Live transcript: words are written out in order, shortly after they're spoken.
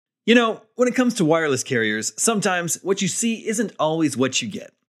You know, when it comes to wireless carriers, sometimes what you see isn't always what you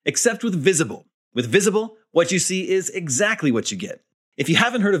get. Except with Visible. With Visible, what you see is exactly what you get. If you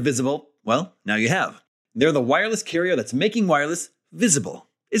haven't heard of Visible, well, now you have. They're the wireless carrier that's making wireless visible.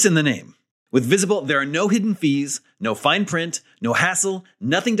 It's in the name. With Visible, there are no hidden fees, no fine print, no hassle,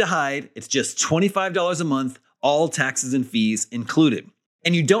 nothing to hide. It's just $25 a month, all taxes and fees included.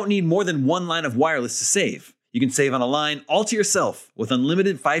 And you don't need more than one line of wireless to save. You can save on a line all to yourself with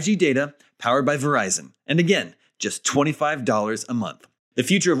unlimited 5G data powered by Verizon. And again, just $25 a month. The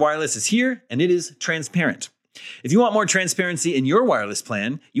future of wireless is here, and it is transparent. If you want more transparency in your wireless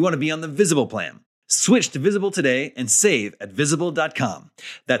plan, you want to be on the Visible plan. Switch to Visible today and save at Visible.com.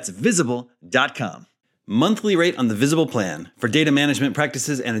 That's Visible.com. Monthly rate on the Visible plan. For data management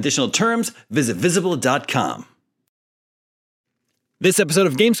practices and additional terms, visit Visible.com. This episode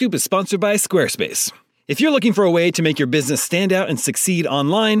of GameScoop is sponsored by Squarespace. If you're looking for a way to make your business stand out and succeed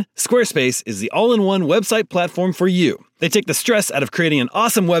online, Squarespace is the all-in-one website platform for you. They take the stress out of creating an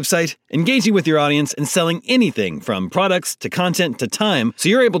awesome website, engaging with your audience, and selling anything from products to content to time, so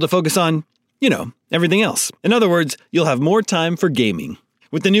you're able to focus on, everything else. In other words, you'll have more time for gaming.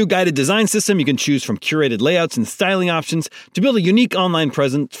 With the new guided design system, you can choose from curated layouts and styling options to build a unique online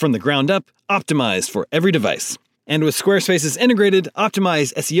presence from the ground up, optimized for every device. And with Squarespace's integrated,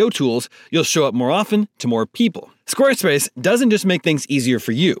 optimized SEO tools, you'll show up more often to more people. Squarespace doesn't just make things easier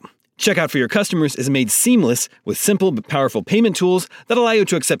for you. Checkout for your customers is made seamless with simple but powerful payment tools that allow you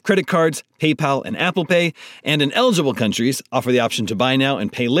to accept credit cards, PayPal, and Apple Pay, and in eligible countries, offer the option to buy now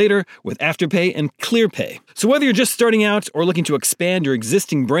and pay later with Afterpay and ClearPay. So whether you're just starting out or looking to expand your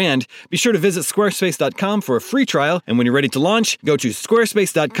existing brand, be sure to visit squarespace.com for a free trial, and when you're ready to launch, go to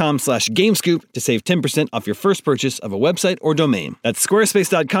squarespace.com/gamescoop to save 10% off your first purchase of a website or domain. That's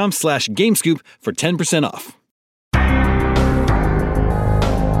squarespace.com/gamescoop for 10% off.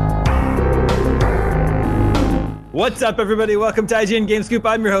 What's up, everybody? Welcome to IGN GameScoop.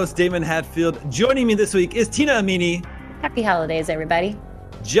 I'm your host, Damon Hatfield. Joining me this week is Tina Amini. Happy holidays, everybody.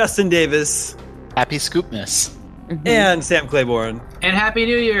 Justin Davis. Happy Scoopness. And Sam Claiborne. And Happy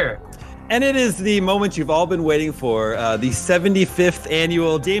New Year. And it is the moment you've all been waiting for. The 75th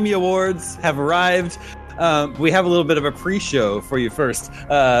annual Damie Awards have arrived. We have a little bit of a pre-show for you first.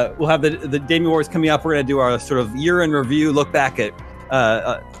 We'll have the Damie Awards coming up. We're going to do our sort of year-in review, look back at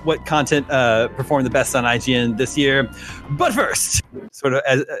what content performed the best on IGN this year. But first, sort of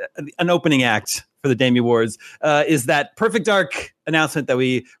as an opening act for the Damie Awards, is that Perfect Dark announcement that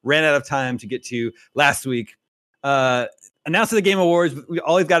we ran out of time to get to last week. Announced at the Game Awards,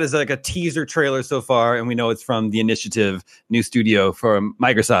 all we've got is like a teaser trailer so far, and we know it's from the Initiative new studio from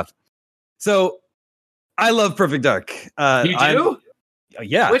Microsoft. So I love Perfect Dark. You do?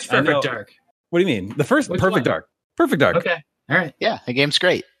 Yeah. Which Perfect Dark? What do you mean? The first Perfect Dark. Perfect Dark. Okay. All right. Yeah, the game's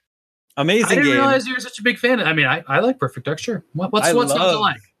great. Amazing game. I didn't realize you were such a big fan. I mean, I like Perfect Dark, sure. What sounds it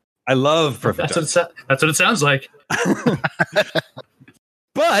like? I love Perfect Dark. That's what it sounds like.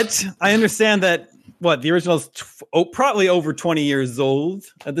 But I understand that, the original is probably over 20 years old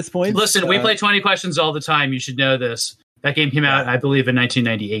at this point. Listen, we play 20 questions all the time. You should know this. That game came out, I believe, in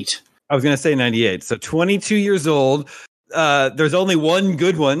 1998. I was going to say 98. So 22 years old. There's only one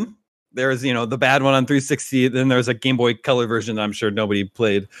good one. There's, the bad one on 360. Then there's a Game Boy Color version that I'm sure nobody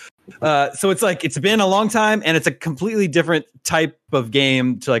played. So it's like, it's been a long time, and it's a completely different type of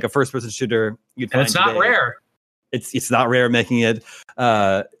game to like a first-person shooter. And it's not rare. It's not rare making it.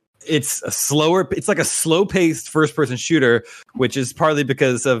 It's like a slow-paced first-person shooter, which is partly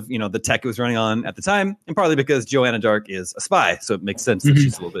because of, the tech it was running on at the time, and partly because Joanna Dark is a spy. So it makes sense that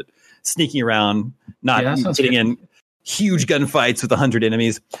she's a little bit sneaking around, not getting in huge gunfights with 100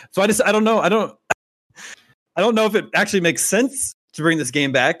 enemies. So I don't know. I don't know if it actually makes sense to bring this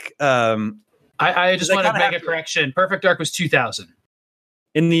game back. I just want to make a correction. Perfect Dark was 2000.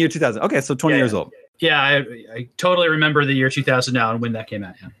 In the year 2000. Okay, so 20 years old. Yeah, I totally remember the year 2000 now and when that came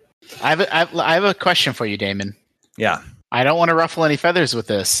out. Yeah. I have a question for you, Damon. Yeah. I don't want to ruffle any feathers with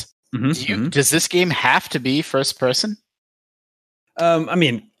this. Mm-hmm. Does this game have to be first person? I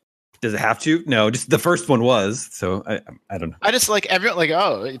mean, does it have to? No, just the first one was. So I don't know. I just like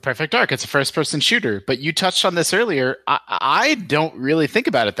everyone Perfect Dark. It's a first person shooter. But you touched on this earlier. I don't really think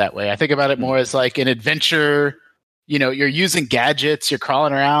about it that way. I think about it more as like an adventure. You're using gadgets. You're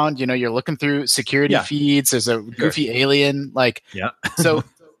crawling around. You're looking through security feeds. There's a goofy alien. So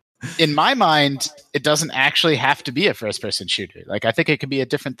in my mind, it doesn't actually have to be a first person shooter. Like I think it could be a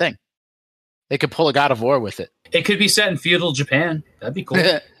different thing. They could pull a God of War with it. It could be set in feudal Japan. That'd be cool.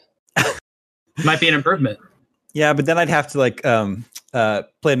 Might be an improvement. Yeah, but then I'd have to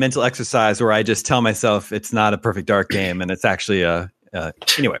play a mental exercise where I just tell myself it's not a Perfect Dark game and it's actually a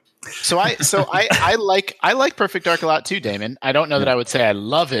Anyway, So I like Perfect Dark a lot too, Damon. I don't know that I would say I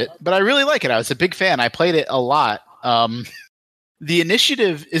love it, but I really like it. I was a big fan. I played it a lot. The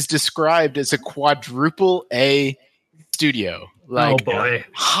initiative is described as a quadruple A studio, like oh boy.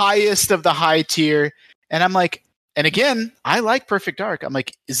 highest of the high tier. And I'm like, and again, I like Perfect Dark. I'm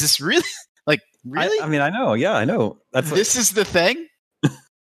like, is this really like really? I mean, I know. Yeah, I know. This is the thing.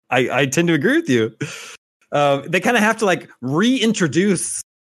 I tend to agree with you. They kind of have to like reintroduce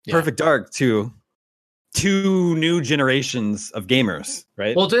Perfect Dark to two new generations of gamers,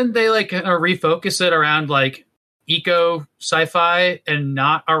 right? Well, didn't they like refocus it around like eco sci-fi and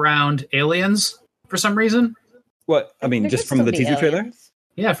not around aliens for some reason? What I mean, There just could from still the be teaser trailer. aliens.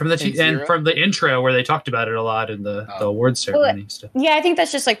 Yeah, from the and from the intro where they talked about it a lot in the awards ceremony stuff. Yeah, I think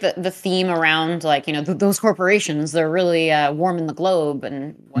that's just like the theme around like, you know, those corporations, they're really warming the globe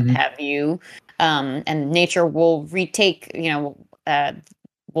and what have you. And nature will retake,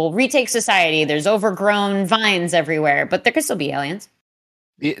 will retake society. There's overgrown vines everywhere, but there could still be aliens.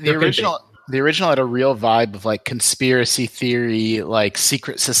 The original had a real vibe of like conspiracy theory, like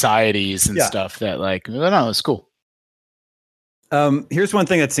secret societies and stuff that like, I don't know, it's cool. Here's one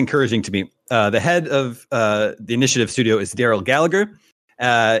thing that's encouraging to me. The head of the Initiative Studio is Daryl Gallagher,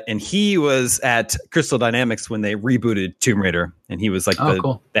 and he was at Crystal Dynamics when they rebooted Tomb Raider, and he was like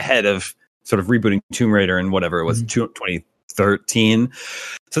the head of sort of rebooting Tomb Raider and whatever it was, 2013.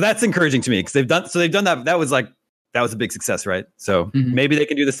 So that's encouraging to me because they've done that. That was a big success, right? So maybe they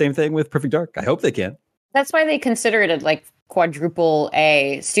can do the same thing with Perfect Dark. I hope they can. That's why they consider it a like quadruple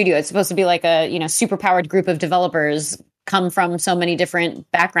A studio. It's supposed to be like a, super powered group of developers come from so many different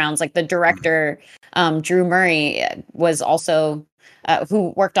backgrounds. Like the director, Drew Murray, was also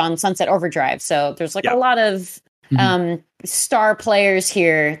who worked on Sunset Overdrive. So there's like a lot of star players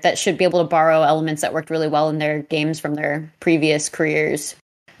here that should be able to borrow elements that worked really well in their games from their previous careers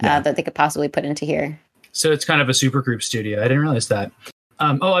that they could possibly put into here. So it's kind of a supergroup studio. I didn't realize that.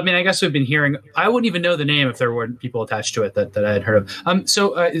 I mean, I guess we've been hearing. I wouldn't even know the name if there weren't people attached to it that I had heard of.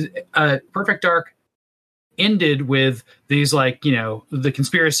 So Perfect Dark ended with these like, the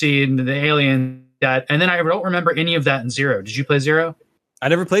conspiracy and the alien and then I don't remember any of that in Zero. Did you play Zero? I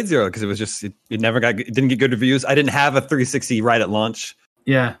never played Zero because it was just it didn't get good reviews. I didn't have a 360 right at launch.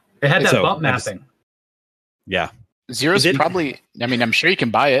 Yeah, it had that bump mapping. Zero's probably. I mean, I'm sure you can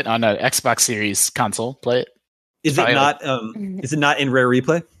buy it on an Xbox Series console. Play it. Is it not? Is it not in Rare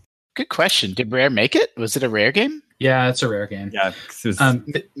Replay? Good question. Did Rare make it? Was it a Rare game? Yeah, it's a Rare game. Yeah,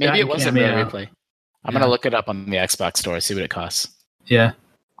 maybe it wasn't Rare Replay. I'm gonna look it up on the Xbox store, see what it costs. Yeah,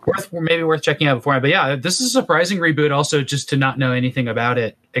 worth checking out beforehand. But yeah, this is a surprising reboot. Also, just to not know anything about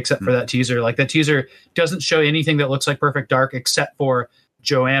it except for that teaser. Like that teaser doesn't show anything that looks like Perfect Dark except for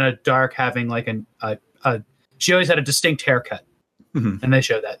Joanna Dark having like she always had a distinct haircut, and they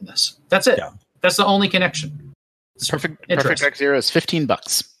show that in this. That's it. Yeah. That's the only connection. Perfect Dark Zero is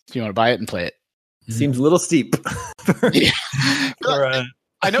 $15 if you want to buy it and play it. Seems a little steep.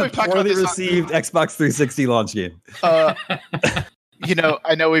 I know we've talked about this received Xbox 360 launch game. I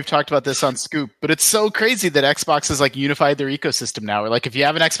know we've talked about this on Scoop, but it's so crazy that Xbox has like unified their ecosystem now. Or like if you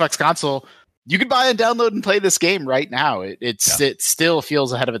have an Xbox console, you can buy and download and play this game right now. It still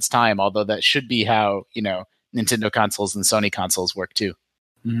feels ahead of its time, although that should be how Nintendo consoles and Sony consoles work too.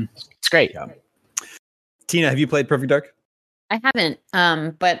 It's great. Yeah. Tina, have you played Perfect Dark? I haven't,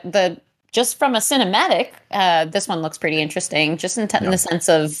 but just from a cinematic, this one looks pretty interesting. Just in the sense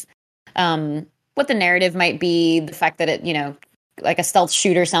of what the narrative might be, the fact that it, like a stealth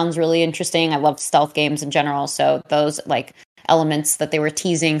shooter sounds really interesting. I love stealth games in general, so those like elements that they were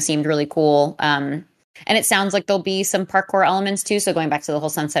teasing seemed really cool. And it sounds like there'll be some parkour elements too. So going back to the whole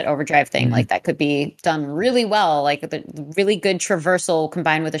Sunset Overdrive thing, like that could be done really well. Like the really good traversal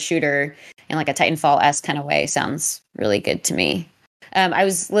combined with a shooter in like a Titanfall-esque kind of way sounds really good to me. I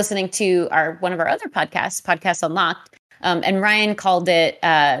was listening to one of our other podcasts, Podcast Unlocked, and Ryan called it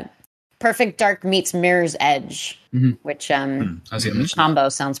Perfect Dark meets Mirror's Edge, which combo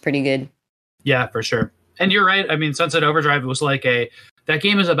sounds pretty good. Yeah, for sure. And you're right. I mean, Sunset Overdrive was like that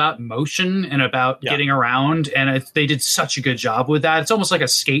game is about motion and about getting around, and they did such a good job with that. It's almost like a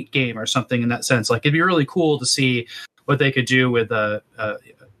skate game or something in that sense. Like it'd be really cool to see what they could do with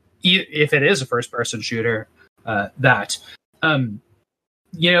if it is a first-person shooter. For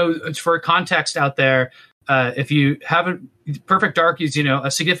context out there, if you haven't, Perfect Dark is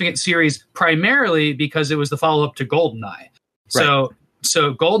a significant series primarily because it was the follow-up to GoldenEye. Right.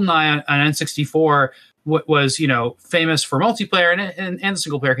 So GoldenEye on N64 was famous for multiplayer and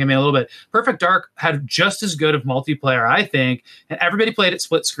single player campaign a little bit. Perfect Dark had just as good of multiplayer, I think, and everybody played it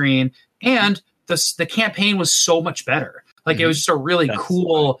split screen, and the campaign was so much better. Like it was just a really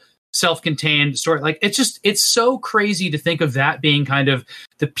cool, self-contained story. Like it's so crazy to think of that being kind of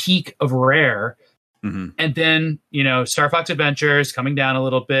the peak of Rare. And then, Star Fox Adventures coming down a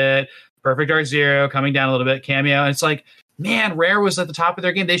little bit, Perfect Dark Zero coming down a little bit, Cameo. And it's like, man, Rare was at the top of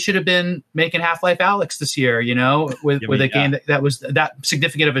their game. They should have been making Half-Life Alyx this year, with a game that was that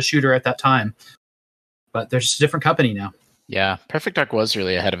significant of a shooter at that time. But there's a different company now. Yeah, Perfect Dark was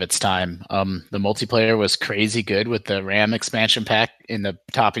really ahead of its time. The multiplayer was crazy good with the RAM expansion pack in the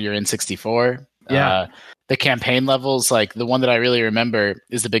top of your N64. Yeah. The campaign levels, like the one that I really remember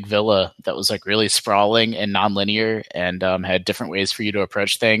is the big villa that was like really sprawling and nonlinear and had different ways for you to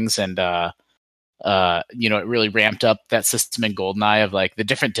approach things. And, it really ramped up that system in GoldenEye of like the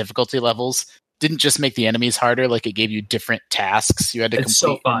different difficulty levels. Didn't just make the enemies harder, like it gave you different tasks you had to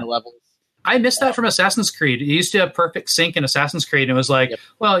complete in the levels. I missed that from Assassin's Creed. It used to have perfect sync in Assassin's Creed. And it was like,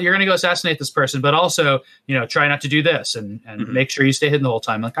 well, you're going to go assassinate this person, but also, try not to do this and make sure you stay hidden the whole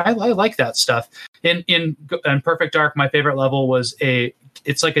time. Like, I like that stuff. In Perfect Dark, my favorite level was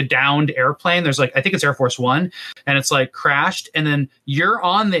it's like a downed airplane. There's like, I think it's Air Force One, and it's like crashed. And then you're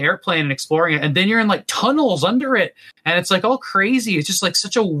on the airplane and exploring it. And then you're in like tunnels under it. And it's like all crazy. It's just like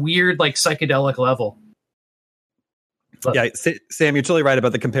such a weird, like psychedelic level. But, yeah, Sam, you're totally right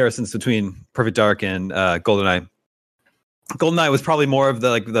about the comparisons between Perfect Dark and GoldenEye. GoldenEye was probably more of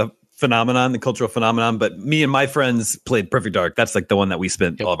the phenomenon, the cultural phenomenon, but me and my friends played Perfect Dark. That's like the one that we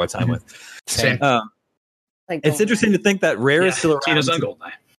spent all of our time with. Same. It's interesting to think that Rare is still around. Tino's on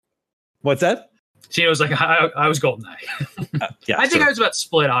GoldenEye. What's that? Tino's like, I was GoldenEye. I think I was about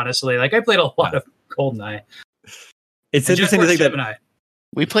split, honestly. Like, I played a lot of GoldenEye. It's interesting to think that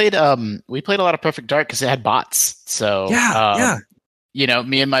we played a lot of Perfect Dark because it had bots. So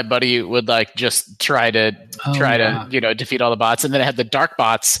me and my buddy would like just try to defeat all the bots, and then it had the dark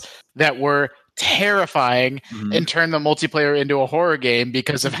bots that were terrifying and turn the multiplayer into a horror game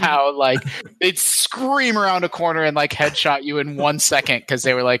because of how like they'd scream around a corner and like headshot you in 1 second because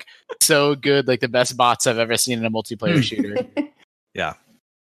they were like so good, like the best bots I've ever seen in a multiplayer shooter. Yeah.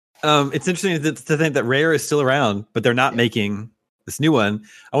 It's interesting to think that Rare is still around, but they're not making this new one.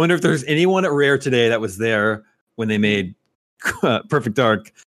 I wonder if there's anyone at Rare today that was there when they made Perfect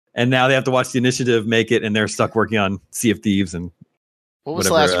Dark, and now they have to watch the Initiative make it, and they're stuck working on Sea of Thieves and what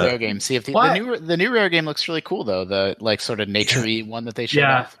was whatever, the last Rare game? Sea of Thieves. The new Rare game looks really cool though. The like sort of nature-y one that they showed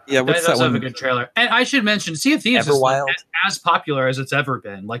off. Yeah, what's that one? A good trailer. And I should mention, Sea of Thieves is as popular as it's ever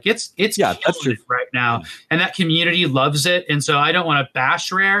been. Like it's that's true right now, and that community loves it. And so I don't want to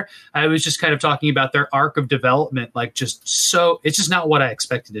bash Rare. I was just kind of talking about their arc of development. Like it's just not what I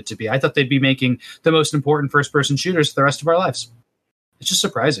expected it to be. I thought they'd be making the most important first-person shooters for the rest of our lives. It's just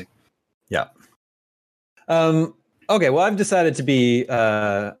surprising. Yeah. Okay, well, I've decided to be,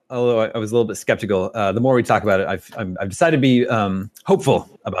 although I was a little bit skeptical, the more we talk about it, I've decided to be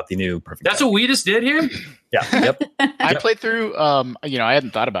hopeful about the new Perfect Dark. That's what we just did here? Yeah, yep. I played through, I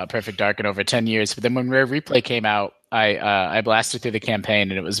hadn't thought about Perfect Dark in over 10 years, but then when Rare Replay came out, I blasted through the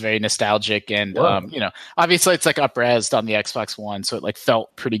campaign, and it was very nostalgic, and, obviously it's like up-resed on the Xbox One, so it like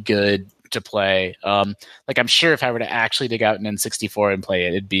felt pretty good to play. Like I'm sure if I were to actually dig out an N64 and play it,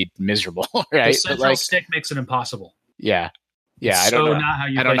 it'd be miserable, right? The central stick makes it impossible. Yeah. It's I don't know. Not how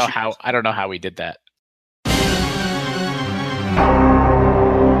you I don't know how we did that.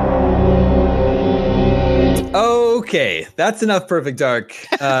 Okay, that's enough Perfect Dark.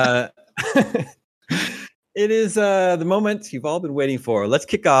 It is the moment you've all been waiting for. Let's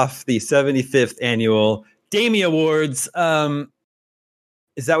kick off the 75th annual Damie Awards.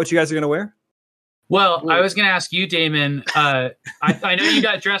 Is that what you guys are going to wear? Well, I was going to ask you, Damon. I know you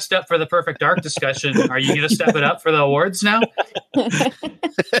got dressed up for the Perfect Dark discussion. Are you going to step it up for the awards now?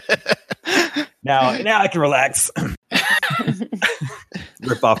 Now I can relax.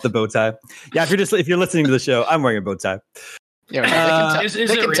 Rip off the bow tie. Yeah, if you're listening to the show, I'm wearing a bow tie. Yeah, is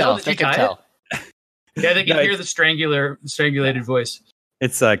it real? They can tell. Yeah, they can hear the strangulated voice.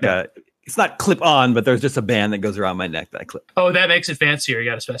 It's like it's not clip on, but there's just a band that goes around my neck that I clip. Oh, that makes it fancier. You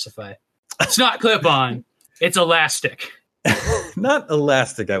got to specify. It's not clip on. It's elastic. Not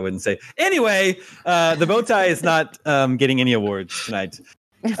elastic, I wouldn't say. Anyway, the bow tie is not getting any awards tonight.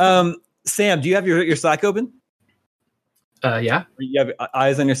 Sam, do you have your Slack open? Yeah. You have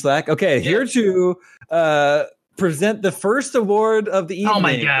eyes on your Slack? Okay, here to present the first award of the evening. Oh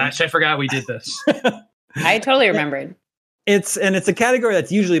my gosh, I forgot we did this. I totally remembered. It's a category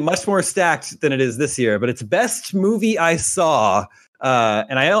that's usually much more stacked than it is this year, but it's Best Movie I Saw.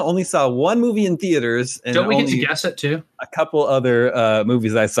 And I only saw one movie in theaters. And don't we get to guess it too? A couple other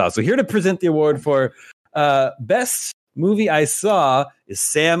movies I saw. So here to present the award for Best Movie I Saw is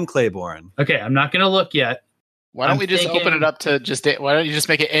Sam Claiborne. Okay, I'm not going to look yet. Why don't I'm we just open thinking- it up to why don't you just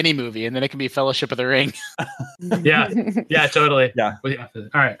make it any movie and then it can be Fellowship of the Ring? Yeah. Yeah, totally. Yeah. All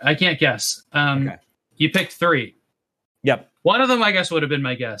right. I can't guess. Okay. You picked 3. Yep. One of them, I guess, would have been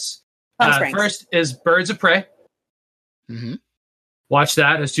my guess. Palm Springs. First is Birds of Prey. Mm-hmm. Watch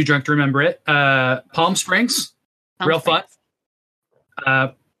that. I was too drunk to remember it. Palm Springs. Palm Real Springs.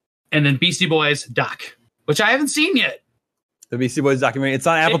 fun. And then Beastie Boys Doc, which I haven't seen yet. The Beastie Boys documentary. It's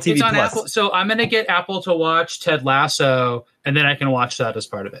on Apple TV It's on Plus. Apple. So I'm going to get Apple to watch Ted Lasso, and then I can watch that as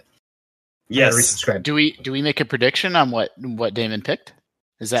part of it. Yes. Resubscribe. Do we make a prediction on what Damon picked?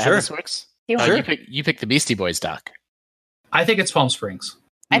 Is that Sure. how this works? You want- Sure. You picked the Beastie Boys doc. I think it's Palm Springs.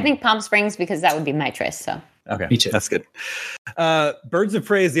 I think Palm Springs because that would be my choice. So Okay, Me too. That's good. Birds of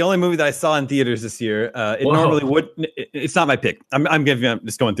Prey is the only movie that I saw in theaters this year. It Whoa. normally would. It's not my pick. I'm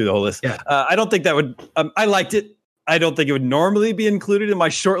just going through the whole list. Yeah. I don't think that would. I liked it. I don't think it would normally be included in my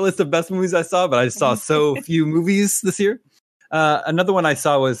short list of best movies I saw, but I saw so few movies this year. Another one I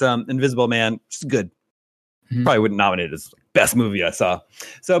saw was Invisible Man, which is good. Mhm. Probably wouldn't nominate it as best movie I saw.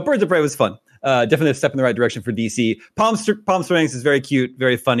 So Birds of Prey was fun. Definitely a step in the right direction for DC. Palm Springs is very cute,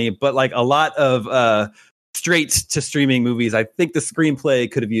 very funny, but like a lot of straight to streaming movies, I think the screenplay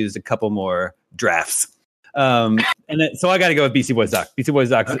could have used a couple more drafts. So I got to go with Beastie Boys Doc. Beastie Boys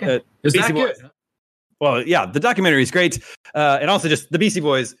Doc. Okay. Is Beastie that good? Boys. Well, yeah, the documentary is great. And also just the Beastie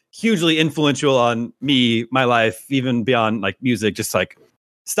Boys, hugely influential on me, my life, even beyond like music, just like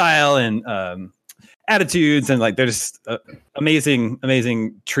style and attitudes. And like, they're just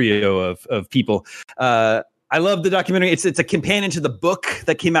amazing trio of people. I love the documentary. It's a companion to the book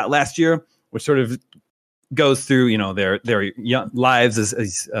that came out last year, which sort of goes through, you know, their young lives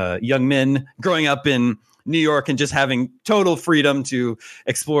as young men growing up in New York and just having total freedom to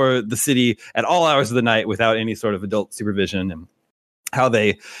explore the city at all hours of the night without any sort of adult supervision, and how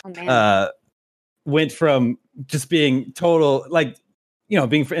they oh, man. went from just being total, like, you know,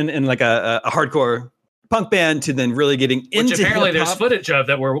 being in like a hardcore punk band to then really getting Which into apparently there's hip-hop. footage of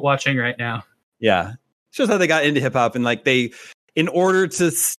that we're watching right now. Yeah. Shows how they got into hip hop, and like in order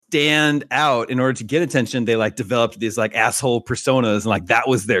to stand out, in order to get attention, they like developed these like asshole personas, and like that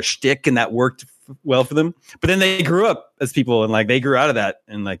was their shtick, and that worked well for them. But then they grew up as people, and like they grew out of that,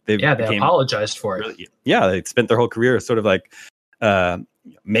 and like they They became apologized for it. really, they spent their whole career sort of like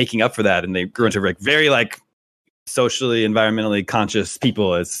making up for that, and they grew into like very like socially, environmentally conscious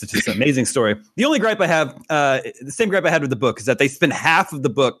people. It's just an amazing story. The only gripe I have, the same gripe I had with the book, is that they spend half of the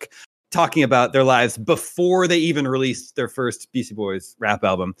book talking about their lives before they even released their first Beastie Boys rap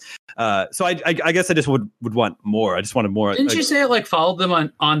album. So I guess I just would want more. I just wanted more. Didn't you say it like followed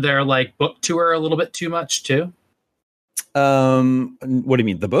them on their like book tour a little bit too much too? What do you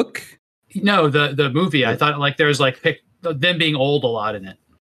mean, the book? No, the movie. I thought like there's like them being old a lot in it.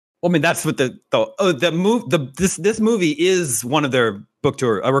 Well, I mean, that's what this movie is one of their book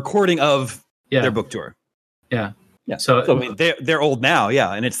tour, a recording of Yeah. their book tour. Yeah. Yeah. So, So I mean, they're old now,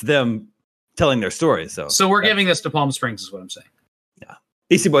 yeah, and it's them telling their story. So we're giving this to Palm Springs is what I'm saying.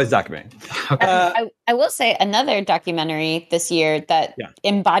 Beastie Boys documentary. Okay. I will say another documentary this year that Yeah.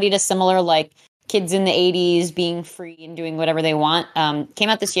 embodied a similar like kids in the 80s being free and doing whatever they want. Came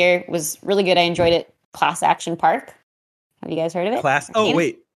out this year, was really good. I enjoyed it. Class Action Park. Have you guys heard of it? Class. Oh Seen it?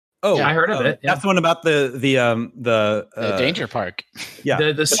 wait. Oh, Yeah, I heard of it, yeah. That's the one about the Danger Park. Yeah.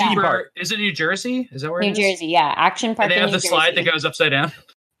 the theme super park. is it New Jersey? Is that where New it is? Jersey, yeah. Action Park And they in have New the slide Jersey. that goes upside down.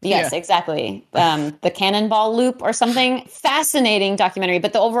 Yes, exactly. The Cannonball Loop or something. Fascinating documentary.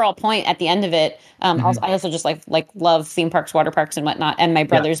 But the overall point at the end of it, I also just like love theme parks, water parks, and whatnot. And my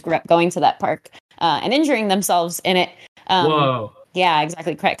brothers grew up going to that park and injuring themselves in it. Whoa. Yeah,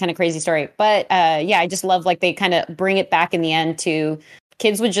 exactly. Kind of crazy story. But I just love like they kind of bring it back in the end to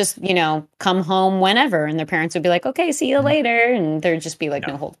kids would just, come home whenever and their parents would be like, okay, see you later. And there'd just be like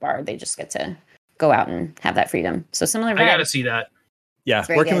no holds barred. They just get to go out and have that freedom. So similar. I got to vibe. see that. Yeah.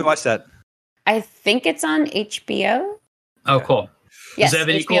 very Where can we good. watch that? I think it's on HBO. Oh, cool. Yes, Does it have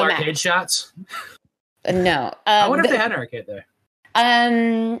any cool HBO Max. arcade shots? No. I wonder if they had an arcade there. They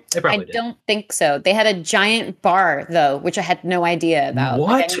I probably did. don't think so. They had a giant bar though, which I had no idea about. Like,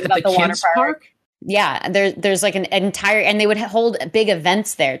 I What? knew At about the water kids park? Yeah, there's like an entire, and they would hold big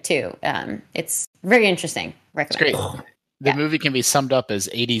events there too. It's very interesting. It's Recommend. great. The movie can be summed up as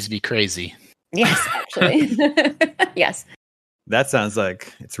 80s be crazy. Yes, actually. Yes. That sounds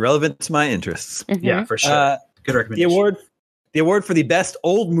like it's relevant to my interests. Mhm. Yeah, for sure. Good The recommendation. award for the best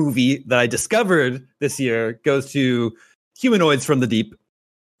old movie that I discovered this year goes to Humanoids from the Deep,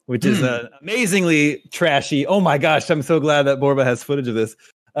 which is an amazingly trashy. Oh my gosh, I'm so glad that Borba has footage of this.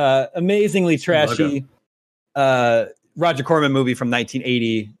 Amazingly trashy Roger Corman movie from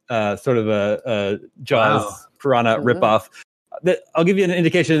 1980, sort of a Jaws Piranha Ooh. ripoff. I'll give you an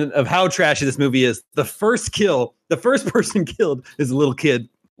indication of how trashy this movie is. The first person killed is a little kid.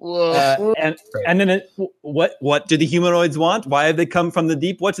 Whoa. And then what do the humanoids want? Why have they come from the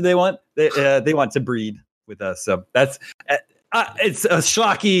deep? What do they want? They want to breed with us. So that's it's a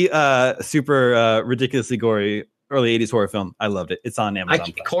schlocky, super ridiculously gory early 80s horror film. I loved it. It's on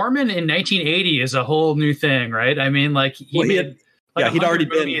Amazon. Corman in 1980 is a whole new thing, right? I mean, like he made he'd already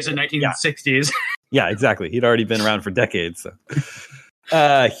been movies in 1960s. Yeah, exactly. He'd already been around for decades.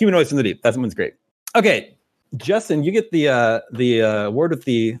 So. Humanoids from the Deep. That one's great. Okay, Justin, you get the award with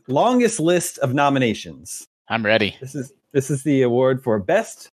the longest list of nominations. I'm ready. This is the award for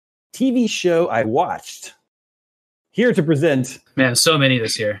best TV show I watched. Here to present, Man, so many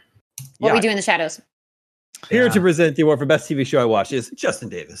this year. What we do in the shadows. Here to present the award for best TV show I watched is Justin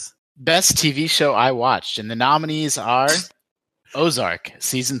Davis. Best TV show I watched, and the nominees are Ozark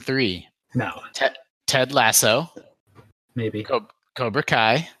season 3. No, Ted Lasso, maybe, Cobra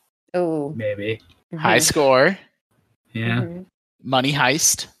Kai, Oh, maybe. High Score, Yeah. Money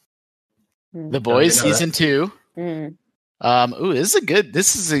Heist, Mhm. The Boys I didn't know season 2.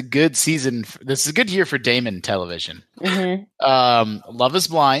 This is a good season. This is a good year for Damon television. Love is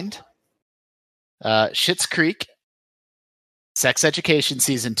Blind, Schitt's Creek, Sex Education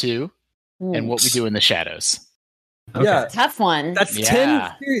season 2, and What We Do in the Shadows. Okay. Yeah, Tough one. that's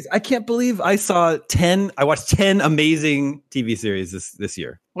 10 series. I can't believe I saw 10. I watched 10 amazing TV series this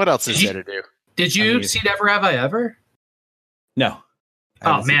year. What else is there to do? Did you see Never Have I Ever? No.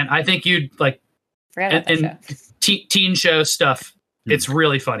 Oh man, I think you'd like Forgot about that show. teen show stuff. It's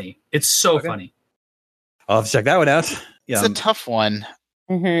really funny. It's so funny. I'll have to check that one out. Yeah, It's a tough one.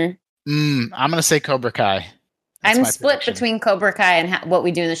 Mhm. I'm going to say Cobra Kai. That's I'm my split prediction. between Cobra Kai and What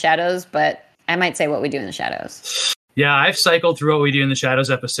We Do in the Shadows, but I might say What We Do in the Shadows. Yeah, I've cycled through What We Do in the Shadows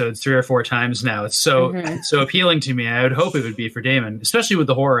episodes 3 or 4 times now. It's so appealing to me. I would hope it would be for Damon, especially with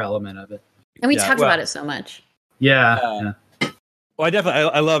the horror element of it. And we Yeah, talked well- about it so much. Yeah. Well,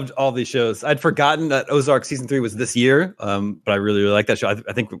 I loved all these shows. I'd forgotten that Ozark season 3 was this year, but I really like that show.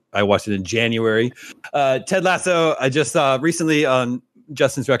 I think I watched it in January. Ted Lasso, I just saw recently on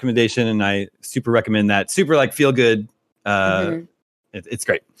Justin's recommendation, and I super recommend that. Super like feel good. It's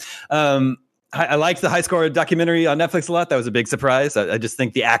great. I liked the High Score documentary on Netflix a lot. That was a big surprise. I just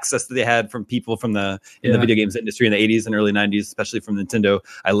think the access that they had from people from the video games industry in the 80s and early 90s, especially from Nintendo.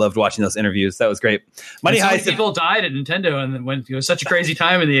 I loved watching those interviews. That was great. Money So many Heist. people died at Nintendo, and then when it was such a crazy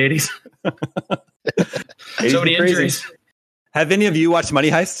time in the 80s. So many Crazy. injuries. Have any of you watched Money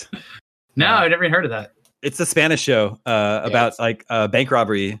Heist? No, I never even heard of that. It's a Spanish show about like bank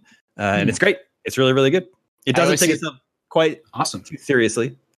robbery, and it's great. It's really, really good. It doesn't take itself quite Awesome. too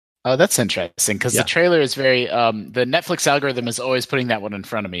seriously. Oh, that's interesting because Yeah. the trailer is very. The Netflix algorithm is always putting that one in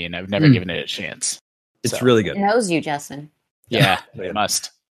front of me, and I've never given it a chance. It's So, really It good. knows you, Justin. Yeah, Yeah. it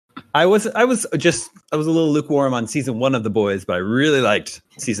must. I was a little lukewarm on season 1 of The Boys, but I really liked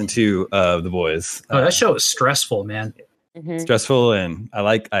season 2 of The Boys. Oh, that show is stressful, man. Stressful, and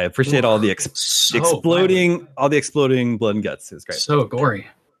I appreciate all the So exploding blood and guts. It was great. So gory.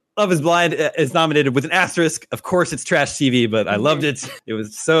 Love is Blind is nominated with an asterisk. Of course, it's trash TV, but I loved it. It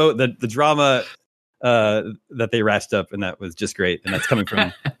was so the drama that they ratched up, and that was just great. And that's coming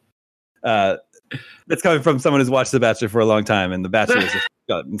from someone who's watched The Bachelor for a long time, and The Bachelor has just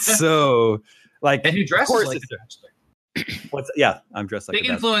gotten so like. And who of dresses course like it's- the Bachelor. I'm dressed like Big the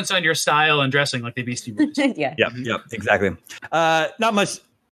Bachelor. influence on your style and dressing like the Beastie Boys. Yeah. Yep, exactly. Not much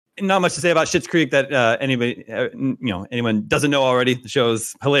to say about Schitt's Creek that anyone doesn't know already. The show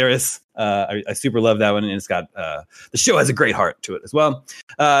is hilarious. I super love that one, and it's got the show has a great heart to it as well.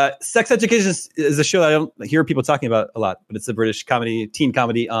 Sex Education is a show that I don't hear people talking about a lot, but it's a British teen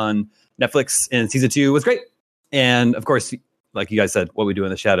comedy on Netflix, and season 2 was great. And of course, like you guys said, What We Do in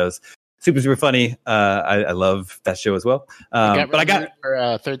the Shadows, super funny. I love that show as well. But I got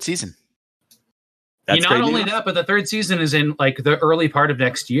for third season. that's Not great only news. that, but the 3rd season is in like the early part of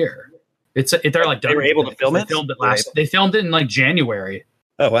next year. They're like done. They were able to film it? They filmed it in like January.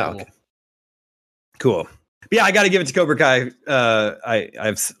 Oh wow, Cool. Cool. Yeah, I got to give it to Cobra Kai.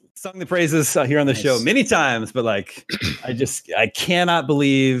 I've sung the praises here on the Nice. show many times, but like, I cannot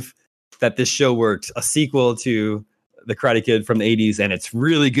believe that this show worked. A sequel to The Karate Kid from the 80s, and it's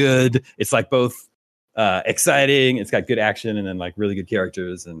really good. It's like both exciting. It's got good action, and then like really good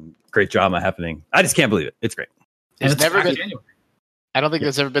characters and great drama happening. I just can't believe it. It's great. There's it's never back in been. January. I don't think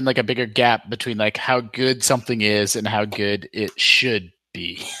there's ever been like a bigger gap between like how good something is and how good it should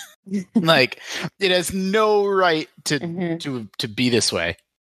be. Like it has no right to be this way.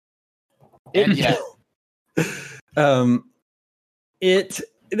 And yeah, It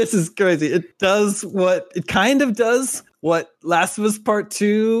This is crazy. It kind of does what Last of Us Part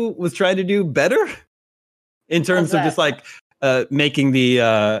 2 was trying to do better in terms of just like making the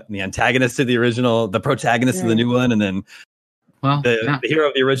antagonist to the original, the protagonist of the new one, and then the hero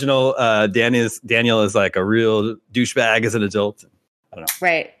of the original, Daniel is like a real douchebag as an adult. I don't know.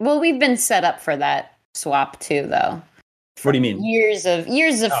 Right. Well, we've been set up for that swap too, though. What do you mean? Years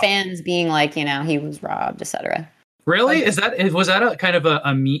of fans being like, he was robbed, etc. Really? Was that a kind of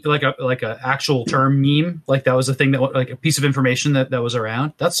a meme, like a actual term meme? Like that was a thing that like a piece of information that was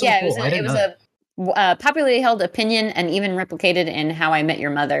around? That's so cool. It was a popularly held opinion and even replicated in How I Met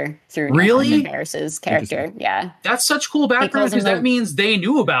Your Mother through Neil Harris's character. Yeah. That's such cool background because that means they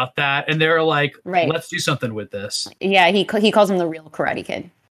knew about that and they're like, let's do something with this. Yeah, he calls him the real Karate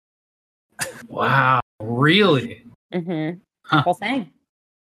Kid. Wow. Really? Mm-hmm. Huh. Whole thing.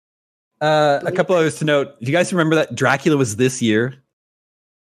 A couple others to note. Do you guys remember that Dracula was this year?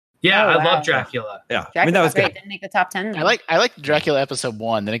 Yeah, I love Dracula. Yeah, Dracula, I mean that was great. Didn't make the top 10. I like Dracula episode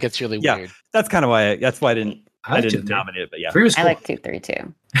 1. Then it gets really weird. That's kind of why. That's why I didn't nominate it. But yeah, 3 was cool. I like 2, 3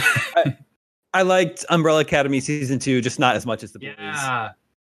 too. I liked Umbrella Academy season 2, just not as much as the boys. Yeah,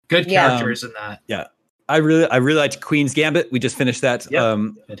 good characters in that. Yeah, I really liked Queen's Gambit. We just finished that.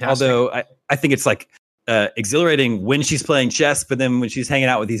 Fantastic. Although I think it's like exhilarating when she's playing chess, but then when she's hanging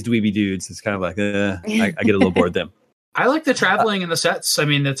out with these dweeby dudes, it's kind of like I get a little bored then. I like the traveling in the sets. I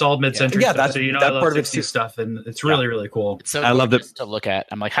mean, it's all mid-century stuff. That's, so that I love part of 60s stuff, and it's really, really cool. It's so I love it to look at.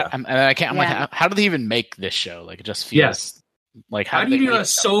 I'm like, how do they even make this show? Like, it just feels like how do you do a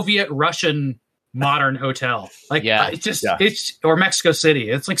Soviet Russian modern hotel? Like, it's or Mexico City.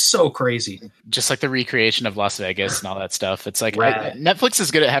 It's like so crazy. Just like the recreation of Las Vegas and all that stuff. It's like Netflix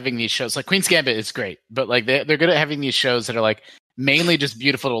is good at having these shows. Like Queen's Gambit is great, but like they're good at having these shows that are like mainly just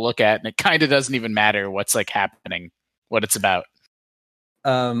beautiful to look at, and it kind of doesn't even matter what's like happening, what it's about.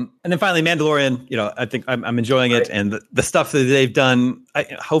 And then finally, Mandalorian. I think I'm enjoying it, and the stuff that they've done.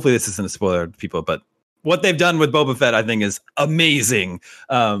 Hopefully, this isn't a spoiler to people, but what they've done with Boba Fett, I think, is amazing.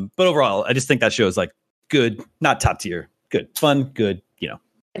 But overall, I just think that show is like good, not top tier, good, fun, good.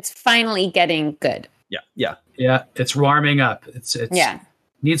 It's finally getting good. Yeah. It's warming up. It's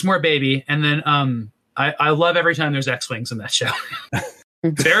needs more baby. And then I love every time there's X-wings in that show.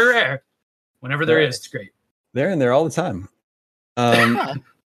 Very rare. Whenever there is, it's great. They're in there all the time. A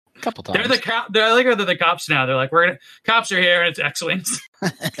couple times. They're the cops now. They're like, cops are here, and it's X-wings.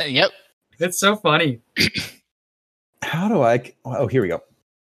 Yep. It's so funny. How do I? Oh, here we go.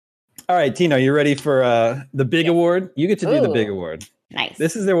 All right, Tina, you ready for the big award? You get to do the big award. Nice.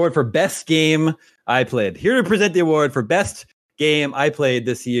 This is the award for best game I played. Here to present the award for best game I played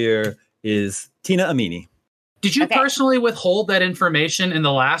this year is Tina Amini. Did you personally withhold that information in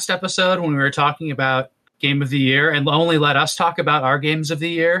the last episode when we were talking about Game of the Year and only let us talk about our games of the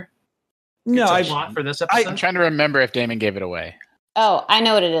year? No, I want for this episode. I'm trying to remember if Damon gave it away. Oh, I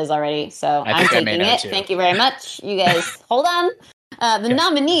know what it is already, so I'm taking it. Thank you very much. You guys, hold on. The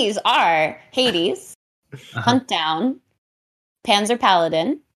nominees are Hades, Hunt Down, Panzer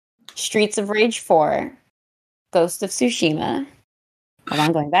Paladin, Streets of Rage 4, Ghost of Tsushima. Hold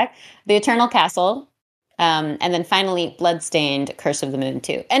on, going back. The Eternal Castle, and then finally Bloodstained, Curse of the Moon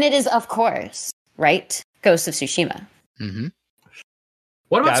 2. And it is, of course, right, Ghost of Tsushima. Mm-hmm.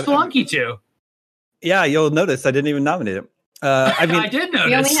 What about Spelunky 2? Yeah, you'll notice I didn't even nominate it. I mean, I did notice.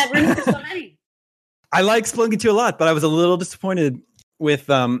 We only had room for so many. I like Spelunky 2 a lot, but I was a little disappointed with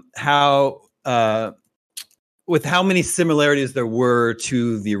how many similarities there were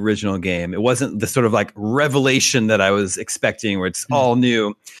to the original game. It wasn't the sort of like revelation that I was expecting, where it's all new.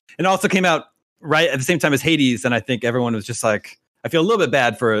 And it also came out right at the same time as Hades, and I think everyone was just like, I feel a little bit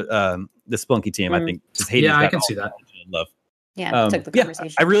bad for the Spelunky team. I think Hades. Yeah, I can see that. Love. Yeah, took the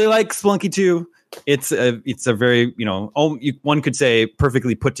conversation. I really like Spelunky 2. It's a very, one could say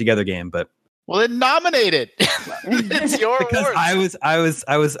perfectly put together game, but then nominate it. It's your because award. I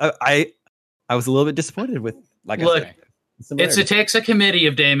was a little bit disappointed with Look, it takes a committee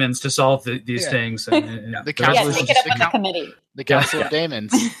of Damons to solve these things. The council take it up on the committee. The Council of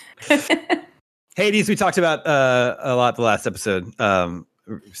Damons. Hades, we talked about a lot the last episode.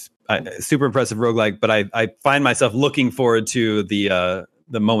 Super impressive roguelike, but I find myself looking forward to the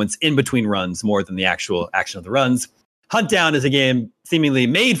moments in between runs more than the actual action of the runs. Hunt Down is a game seemingly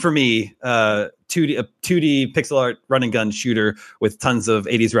made for me, 2D pixel art run and gun shooter with tons of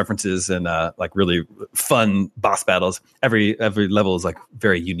 80s references and like really fun boss battles. Every level is like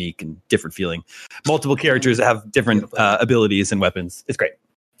very unique and different feeling. Multiple characters that have different abilities and weapons. It's great.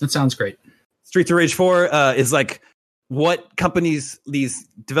 That sounds great. Streets of Rage 4 is like what companies, these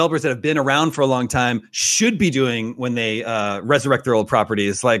developers that have been around for a long time, should be doing when they resurrect their old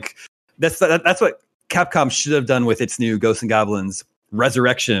properties. Like that's what Capcom should have done with its new Ghosts and Goblins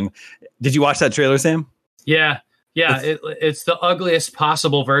Resurrection. Did you watch that trailer, Sam? Yeah. It's the ugliest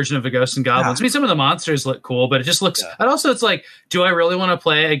possible version of a Ghosts and Goblins. I mean, some of the monsters look cool, but it just looks. And also, it's like, do I really want to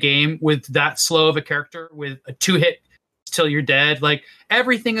play a game with that slow of a character with a 2-hit till you're dead? Like,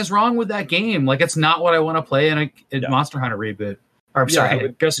 everything is wrong with that game. Like, it's not what I want to play in a Monster Hunter reboot. Or I'm sorry,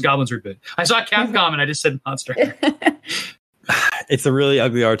 Ghosts and Goblins reboot. I saw Capcom and I just said Monster Hunter. It's a really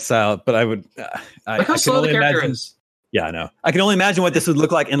ugly art style, but I would. Look how slow the character is. Yeah, I know. I can only imagine what this would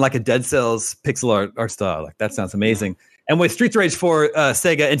look like in like a Dead Cells pixel art style. Like that sounds amazing. And with Streets of Rage 4,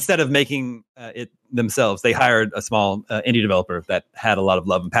 Sega, instead of making it themselves, they hired a small indie developer that had a lot of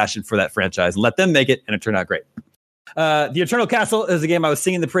love and passion for that franchise and let them make it, and it turned out great. The Eternal Castle is a game I was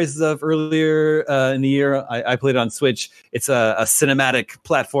singing the praises of earlier in the year. I played it on Switch. It's a cinematic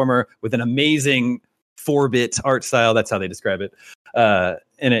platformer with an amazing 4-bit art style. That's how they describe it.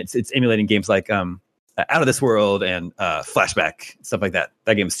 And it's emulating games like Out of This World and Flashback, stuff like that.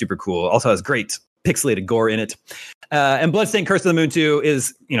 That game is super cool. Also has great pixelated gore in it. And Bloodstained Curse of the Moon 2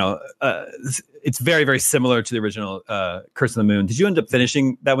 is, it's very, very similar to the original Curse of the Moon. Did you end up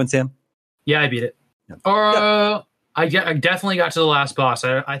finishing that one, Sam? Yeah, I beat it. Yeah. I definitely got to the last boss.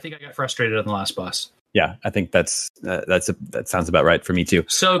 I think I got frustrated on the last boss. Yeah, I think that sounds about right for me too.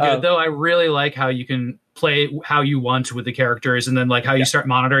 So good though. I really like how you can play how you want with the characters, and then like how you start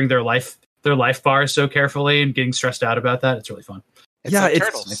monitoring their life bars so carefully and getting stressed out about that. It's really fun. It's like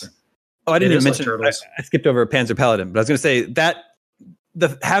Turtles. Oh, I didn't even mention Turtles. I skipped over Panzer Paladin, but I was going to say that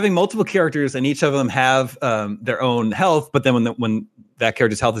having multiple characters and each of them have their own health, but then when that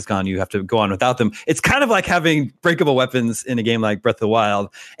character's health is gone, you have to go on without them. It's kind of like having breakable weapons in a game like Breath of the Wild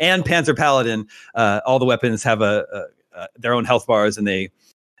and Panzer Paladin. All the weapons have their own health bars, and they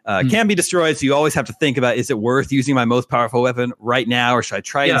can be destroyed. So you always have to think about, is it worth using my most powerful weapon right now, or should I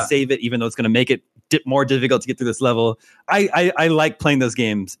try and save it, even though it's going to make it more difficult to get through this level? I like playing those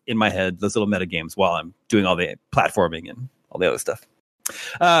games in my head, those little meta games, while I'm doing all the platforming and all the other stuff.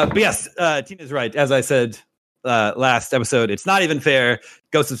 But yes, Tina's right. As I said last episode, it's not even fair.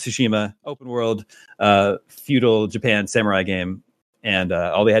 Ghost of Tsushima, open world, feudal Japan samurai game, and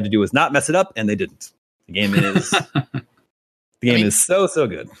all they had to do was not mess it up, and they didn't. The game is is so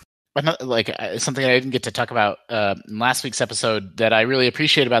good. But like something I didn't get to talk about in last week's episode that I really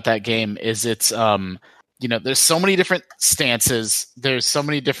appreciate about that game is it's there's so many different stances, there's so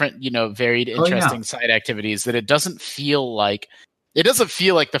many different varied interesting side activities that it doesn't feel like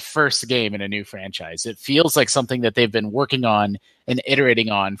the first game in a new franchise. It feels like something that they've been working on and iterating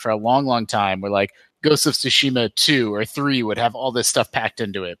on for a long, long time, where like Ghost of Tsushima 2 or 3 would have all this stuff packed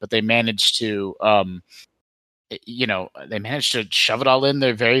into it, but they managed to shove it all in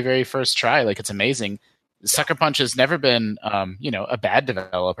their very, very first try. Like, it's amazing. Sucker Punch has never been a bad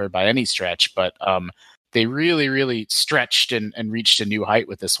developer by any stretch, but they really, really stretched and reached a new height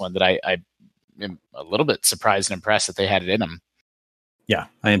with this one that I am a little bit surprised and impressed that they had it in them. Yeah,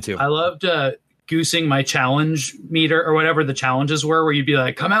 I am too. I loved goosing my challenge meter or whatever the challenges were, where you'd be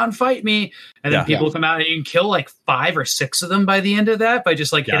like, come out and fight me. And then people come out and you can kill like 5 or 6 of them by the end of that by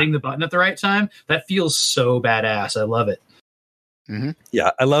just like hitting the button at the right time. That feels so badass. I love it. Mm-hmm.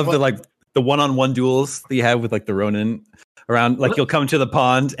 Yeah, I love the one-on-one duels that you have with like the Ronin around. Like you'll come to the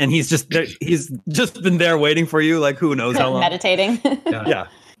pond and he's just been there waiting for you. Like who knows how long. Meditating. Yeah.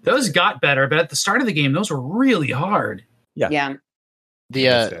 Those got better, but at the start of the game, those were really hard. Yeah.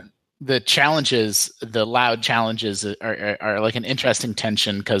 The challenges, the loud challenges are like an interesting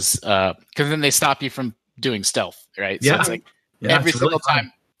tension because then they stop you from doing stealth, right? So it's like every single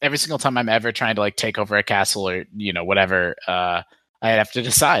time I'm ever trying to like take over a castle or whatever, I have to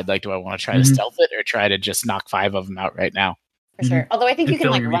decide, like, do I want to try to stealth it or try to just knock 5 of them out right now? For sure. Although I think you can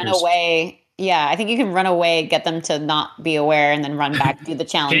like run away. Yeah, I think you can run away, get them to not be aware, and then run back, do the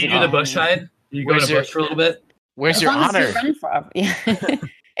challenge. Can you do the bush hide? You go in a bush for a little bit? Where's your honor? Yeah.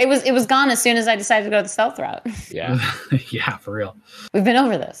 It was gone as soon as I decided to go the stealth route. Yeah. Yeah, for real. We've been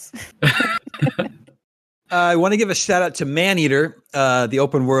over this. I want to give a shout out to Maneater, the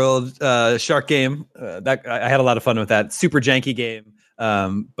open world shark game. That I had a lot of fun with that. Super janky game,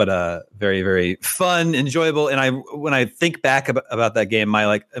 but very, very fun, enjoyable. And when I think back about that game, my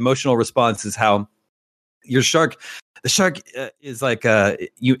like emotional response is how the shark is like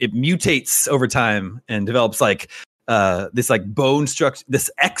it mutates over time and develops like this like bone structure, this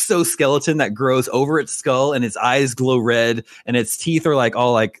exoskeleton that grows over its skull, and its eyes glow red, and its teeth are like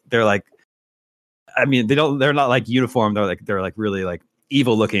all like they're like, I mean they're not like uniform, they're like really like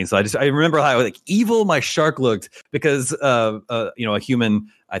evil looking. So I remember how like evil my shark looked because a human,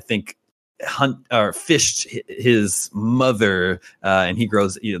 I think, fished his mother, and he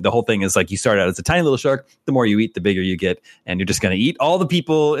grows. The whole thing is like you start out as a tiny little shark. The more you eat, the bigger you get, and you're just going to eat all the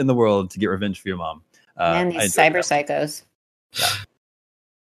people in the world to get revenge for your mom. And these cyber psychos. Yeah.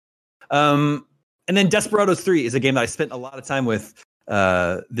 And then Desperados 3 is a game that I spent a lot of time with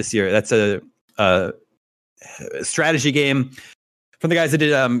this year. That's a strategy game from the guys that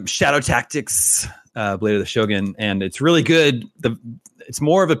did Shadow Tactics, Blade of the Shogun, and it's really good. It's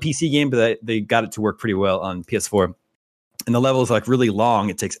more of a PC game, but they got it to work pretty well on PS4. And the level is like really long.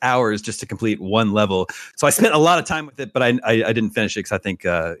 It takes hours just to complete one level. So I spent a lot of time with it, but I didn't finish it because I think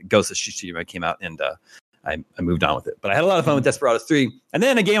Ghost of Tsushima came out, and I moved on with it. But I had a lot of fun with Desperados 3. And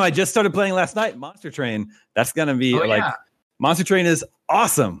then a game I just started playing last night, Monster Train. That's going to be Monster Train is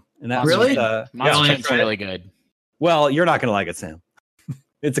awesome. And that's really? Monster Train's really good. Well, you're not going to like it, Sam.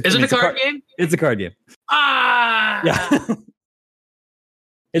 Is it a card game? It's a card game. Yeah.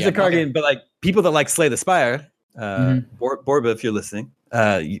 It's a card game, but like people that like Slay the Spire, Borba, if you're listening,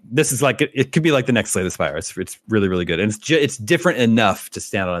 this is like it could be like the next Slay the Spire. It's really, really good, and it's different enough to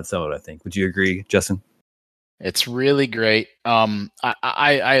stand on its own. I think. Would you agree, Justin? It's really great.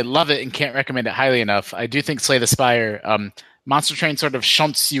 I love it and can't recommend it highly enough. I do think Slay the Spire, Monster Train sort of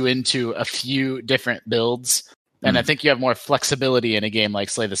shunts you into a few different builds. And I think you have more flexibility in a game like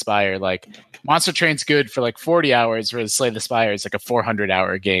Slay the Spire. Like Monster Train's good for like 40 hours, whereas Slay the Spire is like a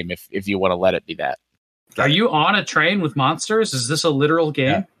 400-hour game if you want to let it be that. Are you on a train with monsters? Is this a literal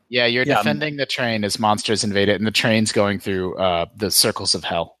game? Yeah, you're defending the train as monsters invade it, and the train's going through the circles of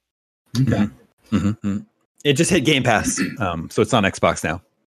hell. Okay. Mm-hmm. It just hit Game Pass, so it's on Xbox now.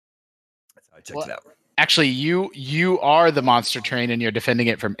 That's how I checked it out. Actually, you are the monster train, and you're defending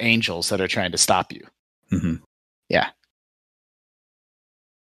it from angels that are trying to stop you. Mm-hmm. Yeah.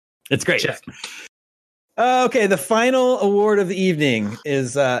 It's great. Okay, the final award of the evening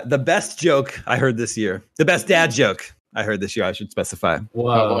is the best joke I heard this year. The best dad joke I heard this year, I should specify.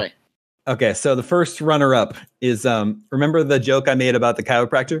 Whoa. Oh, boy. Okay, so the first runner-up is, remember the joke I made about the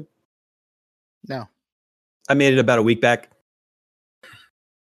chiropractor? No. I made it about a week back.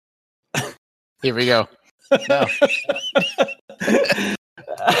 Here we go. No.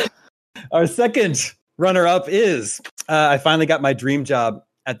 Our second runner-up is I finally got my dream job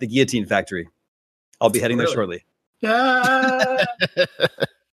at the Guillotine Factory. I'll be heading there shortly. Yeah.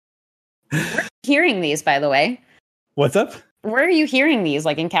 Hearing these, by the way. What's up? Where are you hearing these?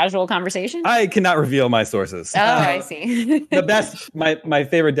 Like in casual conversation? I cannot reveal my sources. Oh, I see. The best, my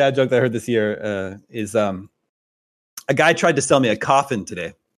favorite dad joke that I heard this year is a guy tried to sell me a coffin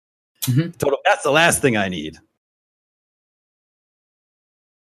today. Mm-hmm. Total. That's the last thing I need.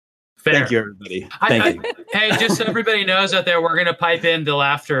 Fair. Thank you, everybody. Thank you. Hey, just so everybody knows out there, we're going to pipe in the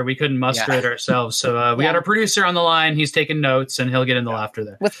laughter. We couldn't muster it ourselves. So we got our producer on the line. He's taking notes, and he'll get in the laughter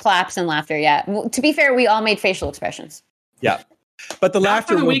there. With claps and laughter, yeah. Well, to be fair, we all made facial expressions. Yeah. But the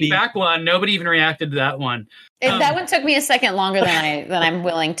laughter for the will week be... back one. Nobody even reacted to that one. That one took me a second longer than I'm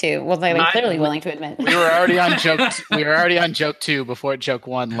willing to. Well, I'm clearly willing to admit. We were already on joke 2 before joke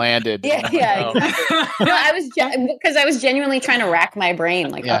 1 landed. Yeah. Exactly. No, I was genuinely trying to rack my brain.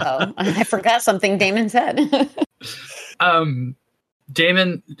 Like, I forgot something Damon said.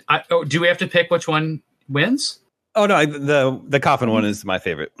 Damon, do we have to pick which one wins? Oh no, the coffin one is my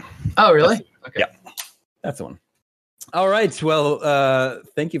favorite. Oh really? Okay. Yeah, that's the one. All right. Well,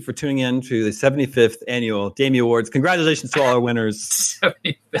 thank you for tuning in to the 75th annual Damie Awards. Congratulations to all our winners.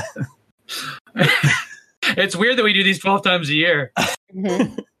 75th. It's weird that we do these 12 times a year.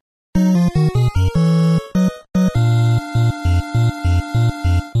 Mm-hmm.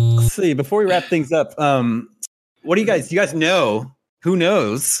 Let's see. Before we wrap things up, what do you guys know? Who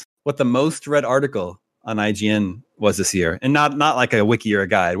knows what the most read article on IGN was this year? And not like a wiki or a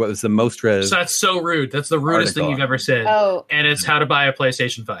guide. What was the most read? So that's so rude. That's the rudest thing you've ever said. Oh. And it's how to buy a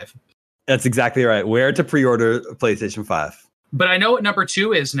PlayStation 5. That's exactly right. Where to pre-order a PlayStation 5. But I know what number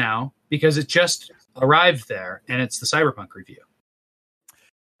 2 is now because it just arrived there, and it's the Cyberpunk review.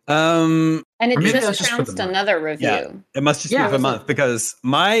 And it maybe just trounced another review. Yeah, it must just be for a month, because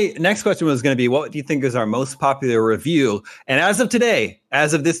my next question was going to be, what do you think is our most popular review? And as of today,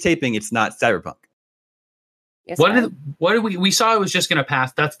 as of this taping, it's not Cyberpunk. Yes, what did we saw? It was just going to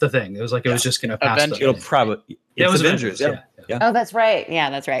pass. That's the thing. It was like it was just going to pass. It'll probably. It was Avengers. Yeah. Oh, that's right. Yeah,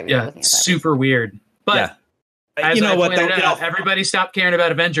 that's right. We were looking at that. Super weird. But as you know what? Everybody stopped caring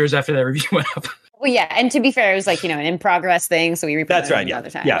about Avengers after that review went up. Well, yeah, and to be fair, it was like, an in progress thing, so we replayed That's right. another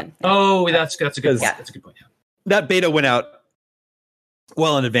time. Yeah. Oh, that's a good point. That beta went out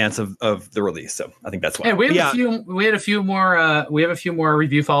well in advance of the release. So I think that's why. And we have a few more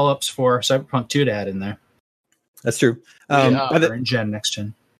review follow-ups for Cyberpunk 2 to add in there. That's true. Next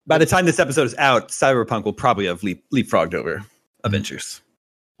gen. By the time this episode is out, Cyberpunk will probably have leapfrogged over Avengers.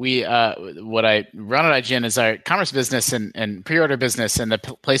 We what I run at IGN is our commerce business and pre-order business, and the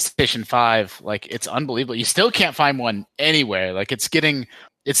PlayStation 5. Like, it's unbelievable. You still can't find one anywhere. Like, it's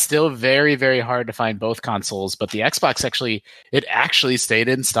still very, very hard to find both consoles. But the Xbox actually stayed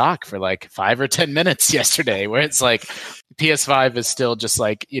in stock for like 5 or 10 minutes yesterday, where it's like PS5 is still just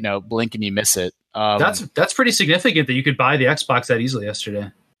like, blink and you miss it. That's pretty significant that you could buy the Xbox that easily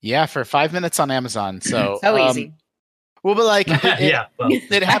yesterday. Yeah, for 5 minutes on Amazon. So easy. Well, but like,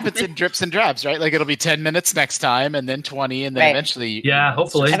 it happens in drips and drabs, right? Like, it'll be 10 minutes next time, and then 20, and then eventually. Yeah,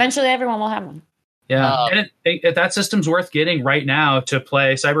 hopefully. Eventually, everyone will have one. Yeah, and that system's worth getting right now to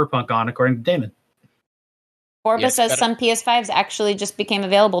play Cyberpunk on, according to Damon. Orba says some PS5s actually just became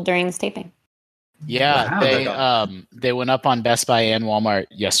available during this taping. Yeah, they went up on Best Buy and Walmart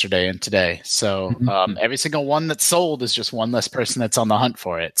yesterday and today. So every single one that's sold is just one less person that's on the hunt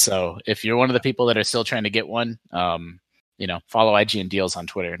for it. So if you're one of the people that are still trying to get one, follow IGN Deals on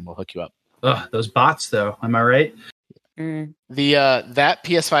Twitter and we'll hook you up. Ugh, those bots, though. Am I right? That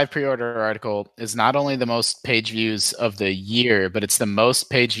PS5 pre-order article is not only the most page views of the year, but it's the most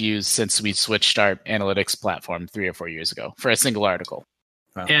page views since we switched our analytics platform 3 or 4 years ago for a single article.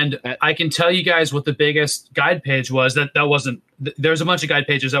 Wow. And I can tell you guys what the biggest guide page was. That wasn't. There's a bunch of guide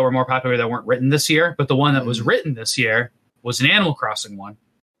pages that were more popular that weren't written this year, but the one that was written this year was an Animal Crossing one.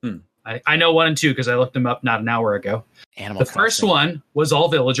 I know 1 and 2 because I looked them up not an hour ago. The first one was all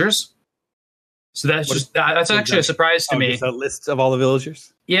villagers. So that's actually a surprise to me. Just a list of all the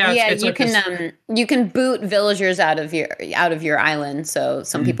villagers. Yeah, you can boot villagers out of your island. So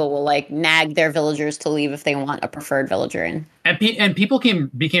some people will like nag their villagers to leave if they want a preferred villager in. And people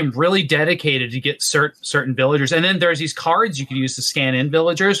became really dedicated to get certain villagers. And then there's these cards you could use to scan in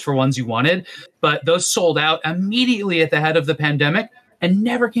villagers for ones you wanted, but those sold out immediately at the head of the pandemic and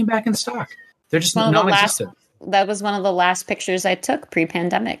never came back in stock. They're just non-existent. That was one of the last pictures I took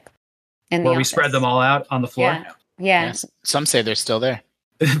pre-pandemic. Where we spread them all out on the floor. Yeah. Some say they're still there.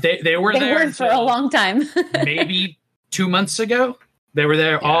 they were there for a long time. Maybe 2 months ago. They were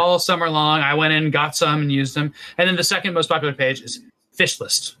there all summer long. I went in, got some, and used them. And then the second most popular page is fish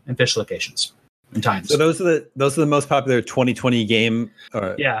list and fish locations and times. So those are the most popular 2020 game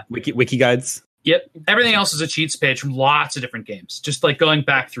wiki guides. Yep. Everything else is a cheats page from lots of different games. Just like going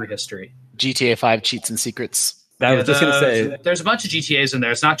back through history. GTA 5 cheats and secrets. I was just going to say, there's a bunch of GTAs in there.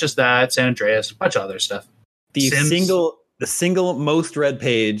 It's not just that. San Andreas, a bunch of other stuff. The single most read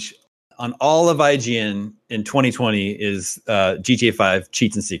page on all of IGN in 2020 is GTA 5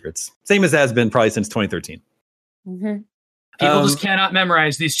 cheats and secrets. Same as has been probably since 2013. Mm-hmm. People just cannot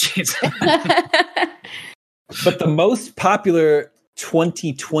memorize these cheats. But the most popular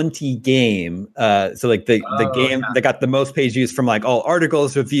 2020 game, so like the game that got the most page views from like all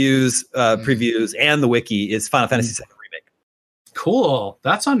articles, reviews, previews, and the wiki is Final Fantasy VII Remake. Cool.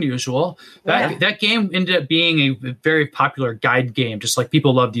 That's unusual. That game ended up being a very popular guide game, just like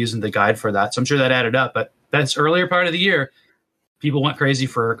people loved using the guide for that. So I'm sure that added up, but that's earlier part of the year. People went crazy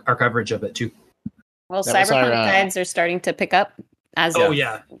for our coverage of it too. Well, Cyberpunk guides are starting to pick up as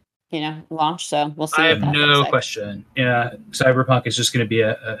launch, so we'll see. I have no question. Yeah, Cyberpunk is just going to be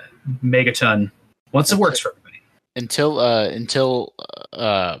a megaton once it works for everybody. Until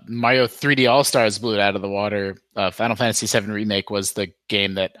Mario 3D All Stars blew it out of the water, Final Fantasy VII Remake was the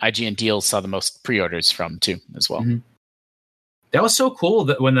game that IGN Deals saw the most pre-orders from too, as well. Mm-hmm. That was so cool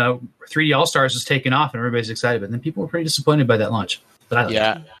that when the 3D All Stars was taken off and everybody's excited, but then people were pretty disappointed by that launch. But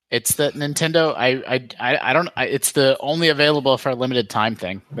it's the Nintendo. I don't. It's the only available for a limited time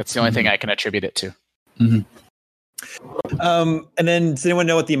thing. That's the only thing I can attribute it to. Mm-hmm. And then, does anyone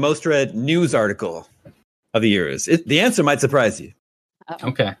know what the most read news article of the year is? The answer might surprise you.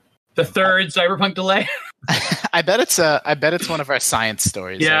 Okay, the third Cyberpunk delay. I bet it's one of our science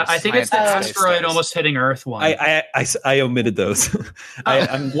stories. Yeah, I think it's the asteroid almost hitting Earth one. I omitted those.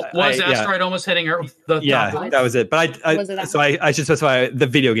 Asteroid almost hitting Earth? That was it. But I should specify the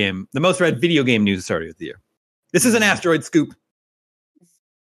video game. The most read video game news story of the year. This is an asteroid scoop.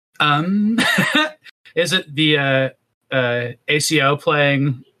 Is it the ACO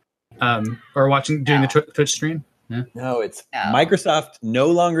playing or doing the Twitch stream? Yeah. No, it's Microsoft no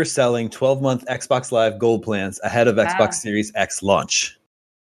longer selling 12-month Xbox Live Gold plans ahead of Xbox Series X launch.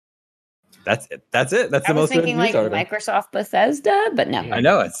 That's it. That's the most read news article. Microsoft Bethesda, but no. I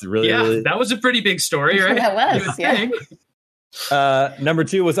know it's really that was a pretty big story, right? That was, Number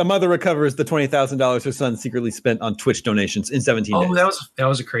 2 was a mother recovers the $20,000 her son secretly spent on Twitch donations in 17 days. Oh, that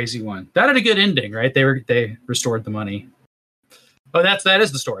was a crazy one. That had a good ending, right? They restored the money. Oh, that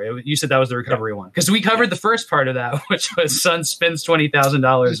is the story. You said that was the recovery one because we covered the first part of that, which was son spends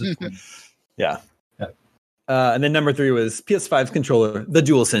 $20,000. Yeah. And then number 3 was PS5's controller, the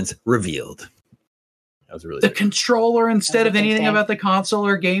DualSense revealed. That was really the controller instead of anything about the console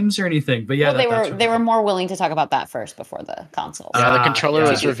or games or anything. But yeah, well, they were more willing to talk about that first before the console. Yeah, the controller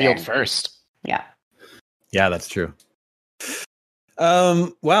was revealed first. Yeah. Yeah, that's true.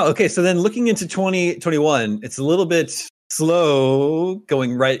 Wow. Okay, so then looking into 2021, it's a little bit slow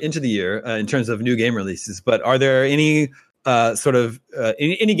going right into the year in terms of new game releases. But are there any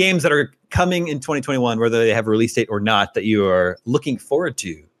any games that are coming in 2021, whether they have a release date or not, that you are looking forward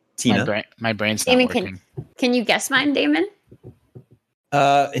to? Tina? My brain's not Damon, working. Can you guess mine, Damon?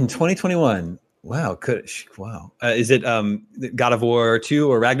 In 2021, wow, is it God of War 2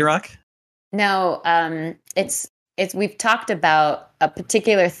 or Ragnarok? No, it's we've talked about a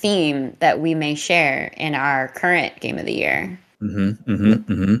particular theme that we may share in our current game of the year.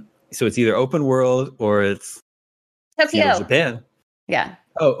 So it's either open world or it's Tokyo, Japan. Yeah.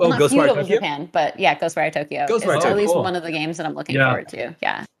 Well, Ghostwire Tokyo? Japan, but yeah, Ghostwire Tokyo. Ghostwire is Tokyo. at least Cool. one of the games that I'm looking forward to.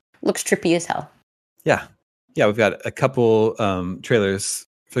 Yeah. Looks trippy as hell. Yeah. We've got a couple trailers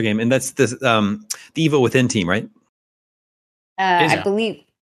for the game, and that's this the Evil Within team, right? I believe.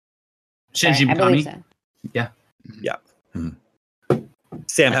 Shinji Mikami. I believe so. Yeah.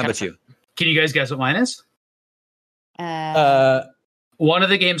 Sam, how about you? Can you guys guess what mine is? One of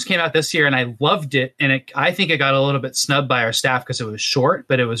the games came out this year, and I loved it. And I think it got a little bit snubbed by our staff because it was short,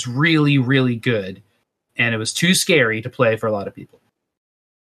 but it was really, really good. And it was too scary to play for a lot of people.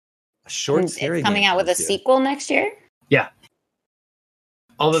 A short, scary It's coming out with a sequel next year? Yeah.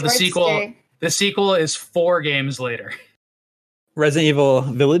 Although Short, the sequel is 4 games later. Resident Evil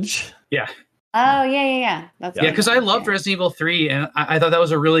Village? Yeah. Oh, yeah. Because I loved Resident Evil 3, and I thought that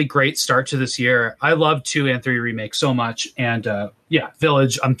was a really great start to this year. I loved 2 and 3 remakes so much. And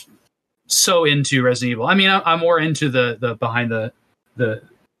Village, I'm so into Resident Evil. I mean, I'm more into the behind the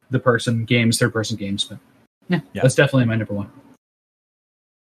person games, third person games, but yeah, that's definitely my number 1.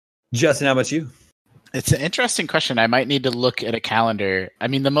 Justin, how about you? It's an interesting question. I might need to look at a calendar. I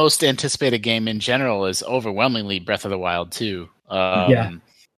mean, the most anticipated game in general is overwhelmingly Breath of the Wild 2. I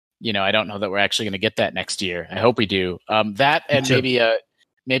don't know that we're actually going to get that next year. I hope we do. That and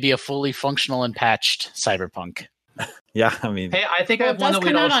maybe a fully functional and patched Cyberpunk. Yeah, I mean, hey, I think I have one that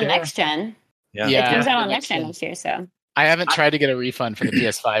we all share. It comes out on next gen. Yeah, it comes out on next gen this year. So I haven't tried to get a refund for the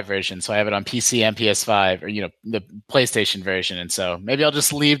PS5 version, so I have it on PC and PS5, or the PlayStation version, and so maybe I'll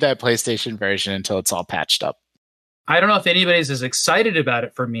just leave that PlayStation version until it's all patched up. I don't know if anybody's as excited about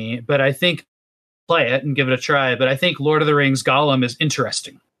it for me, but I think play it and give it a try. But I think Lord of the Rings Gollum is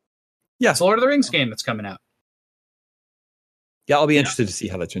interesting. Yeah, it's a Lord of the Rings game that's coming out. Yeah, I'll be interested to see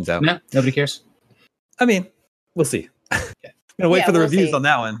how that turns out. No, nobody cares. I mean, we'll see. I'm gonna wait for the reviews on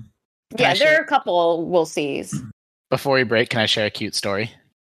that one. There are a couple we'll see. Before we break, can I share a cute story?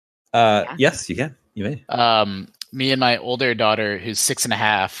 Yes, you can. You may. Me and my older daughter, who's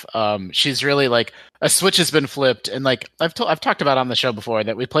 6.5, she's really like, a switch has been flipped, and like I've talked about on the show before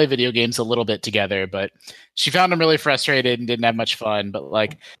that we play video games a little bit together, but she found them really frustrated and didn't have much fun. But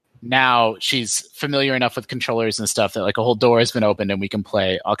like now she's familiar enough with controllers and stuff that like a whole door has been opened and we can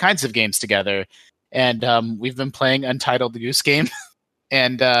play all kinds of games together. And we've been playing Untitled Goose Game.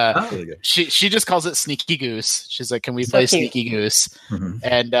 And she just calls it Sneaky Goose. She's like, "Can we play Sneaky Goose?"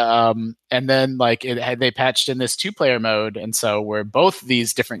 Mm-hmm. And then like they patched in this 2-player mode, and so we're both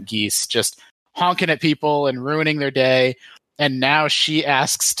these different geese just honking at people and ruining their day. And now she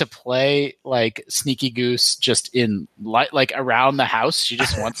asks to play like Sneaky Goose just in like around the house. She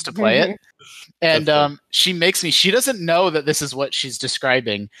just wants to play it. And she makes me, she doesn't know that this is what she's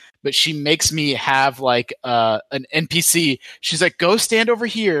describing, but she makes me have like an NPC. She's like, go stand over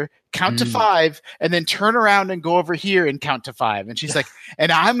here, count to 5, and then turn around and go over here and count to 5. And she's like,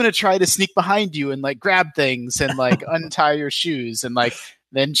 and I'm going to try to sneak behind you and like grab things and like untie your shoes. And like,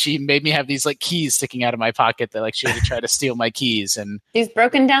 then she made me have these like keys sticking out of my pocket that like she had to try to steal my keys. And she's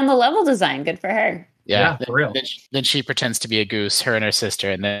broken down the level design. Good for her. Yeah, for real. Then she pretends to be a goose, her and her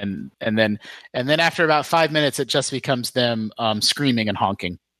sister, and then after about 5 minutes, it just becomes them screaming and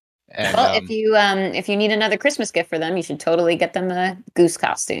honking. And, well, if you need another Christmas gift for them, you should totally get them a goose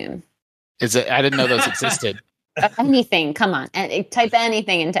costume. Is it? I didn't know those existed. Anything, come on, and type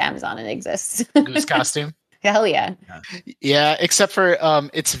anything into Amazon, it exists. Goose costume. Hell yeah. Yeah, except for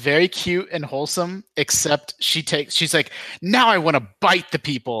it's very cute and wholesome, except she's like, now I want to bite the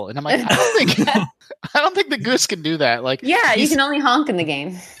people. And I'm like, I don't think the goose can do that. Like, Yeah, you can only honk in the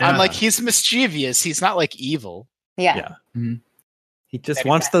game. I'm like, he's mischievous. He's not like evil. Yeah. He just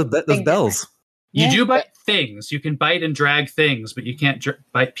wants those bells. You Yeah. do bite things. You can bite and drag things, but you can't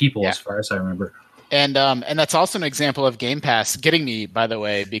bite people, as far as I remember. And that's also an example of Game Pass getting me, by the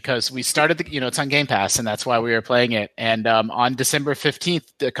way, because we started it's on Game Pass, and that's why we were playing it. And on December 15th,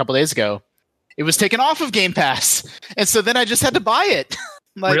 a couple days ago, it was taken off of Game Pass, and so then I just had to buy it.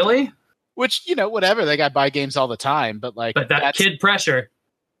 Like, Really? Which, whatever. Like, I buy games all the time, but That kid pressure.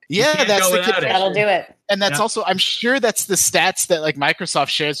 Yeah, can't that's go the without kid it. That'll do it. And that's also, I'm sure that's the stats that like Microsoft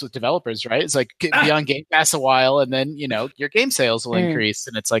shares with developers, right? It's like be on Game Pass a while, and then your game sales will increase,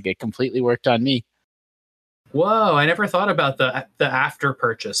 and it's like it completely worked on me. Whoa, I never thought about the after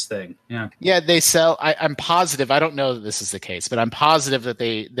purchase thing. Yeah. Yeah, they sell. I'm positive. I don't know that this is the case, but I'm positive that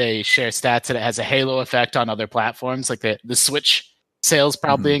they share stats that it has a halo effect on other platforms. Like the Switch sales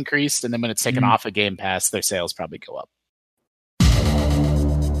probably increased, and then when it's taken off of Game Pass, their sales probably go up.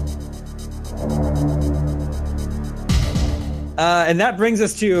 And that brings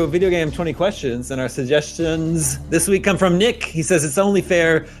us to Video Game 20 questions, and our suggestions this week come from Nick. He says it's only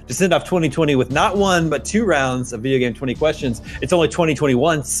fair to send off 2020 with not one, but 2 rounds of Video Game 20 questions. It's only 2020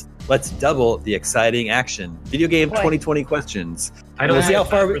 once. Let's double the exciting action. Video Game 2020 questions. I don't We'll see how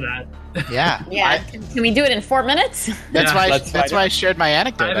far for that. Yeah. Yeah. Can we do it in 4 minutes? That's Yeah. why I shared my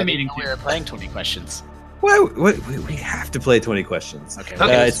anecdote. I have a didn't meeting know we too. were playing 20 questions. Well, we have to play 20 questions. Okay.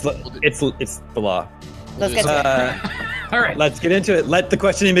 It's the law. Let's get to it. All right. Let's get into it. Let the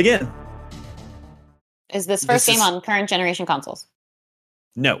questioning begin. Is this first this game is- on current generation consoles?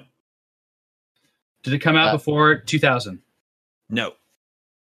 No. Did it come out before 2000? No.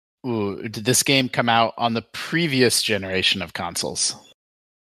 Ooh, did this game come out on the previous generation of consoles?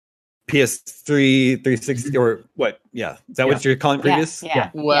 PS3, 360, or what? Yeah. Is that what you're calling previous?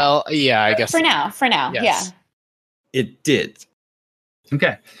 Yeah. Well, yeah, I guess. For now. Yes. Yeah. It did.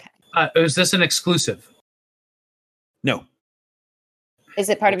 Okay. Is this an exclusive? No. Is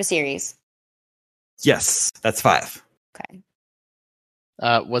it part of a series? Yes. That's 5. Okay.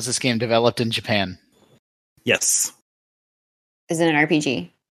 Was this game developed in Japan? Yes. Is it an RPG?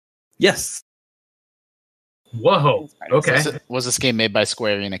 Yes. Whoa. Okay. Was this game made by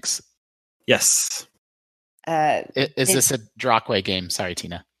Square Enix? Yes. Is this a Drockway game? Sorry,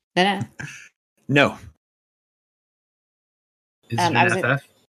 Tina. No. No. Is I was it an FF?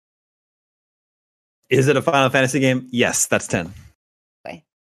 Is it a Final Fantasy game? Yes. That's 10.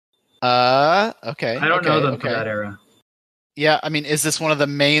 Okay. I don't know them okay. for that era. Yeah, I mean, is this one of the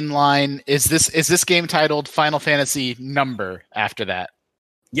mainline? Is this game titled Final Fantasy number after that?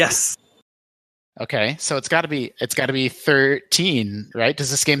 Yes. Okay, so it's got to be 13, right?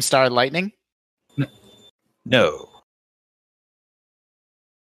 Does this game star lightning? No.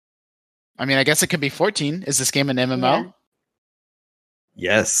 I mean, I guess it could be 14. Is this game an MMO? Yeah.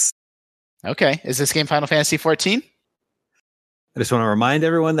 Yes. Okay, is this game Final Fantasy 14? I just want to remind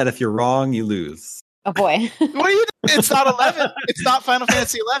everyone that if you're wrong, you lose. Oh boy. What are you doing? It's not 11. It's not Final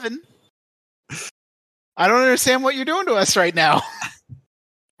Fantasy 11. I don't understand what you're doing to us right now.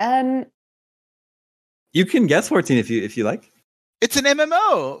 You can guess 14 if you like. It's an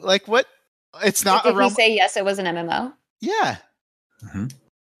MMO. Like what? It's not Did a we say yes? It was an MMO, Yeah.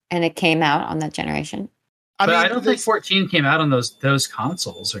 and it came out on that generation. But I don't think 14 came out on those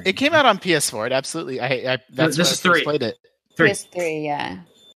consoles. It came out on PS4. It absolutely. That's This when is I first 3. played it. 3. PS3, yeah.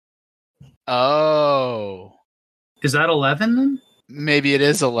 Oh, Is that 11 then? maybe it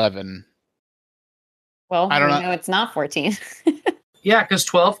is 11. Well, I don't know. No, it's not 14. Yeah, because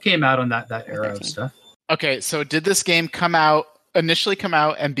 12 came out on that era of 13. stuff. Okay, so did this game initially come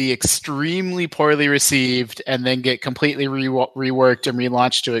out and be extremely poorly received, and then get completely reworked and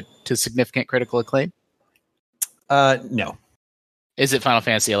relaunched to significant critical acclaim? No. Is it Final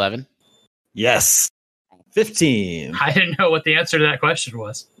Fantasy 11? Yes. 15. I didn't know what the answer to that question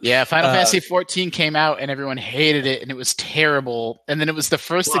was. Yeah, Final Fantasy 14 came out and everyone hated it and it was terrible. And then it was the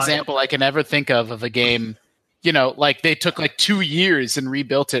first example I can ever think of a game, like they took like 2 years and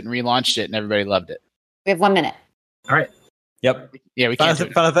rebuilt it and relaunched it and everybody loved it. We have 1 minute. All right. Yep. Yeah, we can't do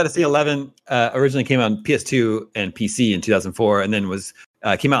it. Final Fantasy 11 originally came out on PS2 and PC in 2004, and then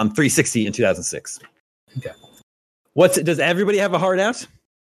came out on 360 in 2006. Okay. Does everybody have a hard out?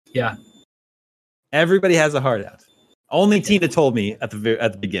 Yeah. Everybody has a hard out. Only Tina told me at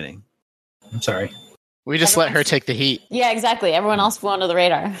the beginning. I'm sorry. We just let her take the heat. Yeah, exactly. Everyone else flew under the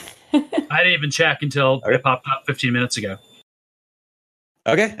radar. I didn't even check until it popped up 15 minutes ago.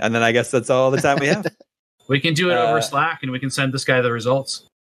 Okay, and then I guess that's all the time we have. We can do it over Slack, and we can send this guy the results.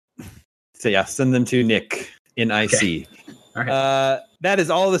 So yeah, send them to Nick in IC. Okay. All right. That is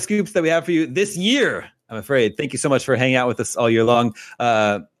all the scoops that we have for you this year, I'm afraid. Thank you so much for hanging out with us all year long.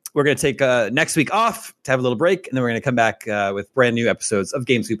 We're going to take next week off to have a little break, and then we're going to come back with brand new episodes of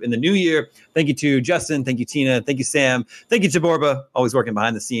Game Scoop in the new year. Thank you to Justin. Thank you, Tina. Thank you, Sam. Thank you to Borba, always working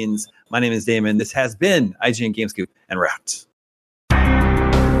behind the scenes. My name is Damon. This has been IGN Game Scoop, and we're out.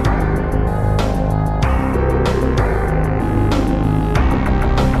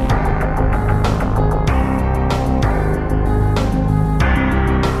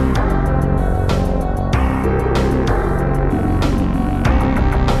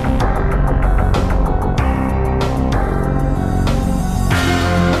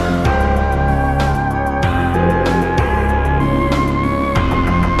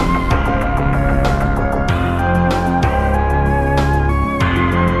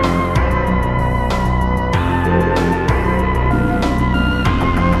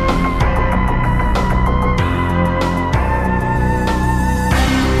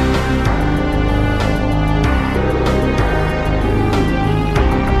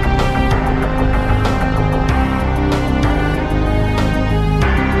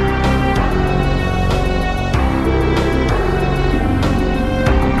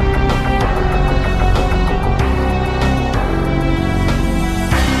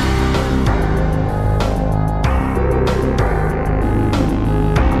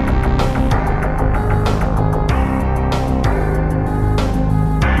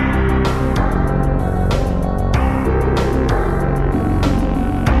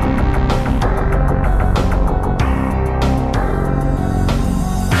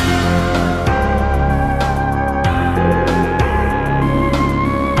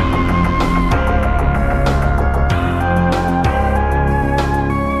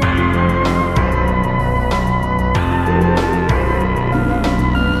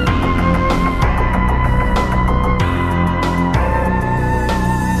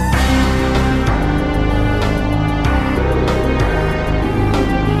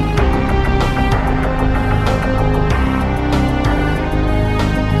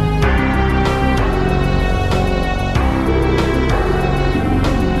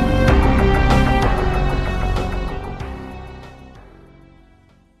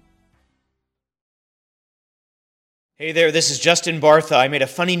 Hey there, this is Justin Bartha. I made a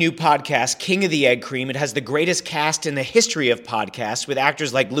funny new podcast, King of the Egg Cream. It has the greatest cast in the history of podcasts with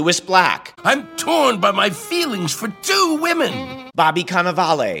actors like Louis Black. I'm torn by my feelings for two women. Bobby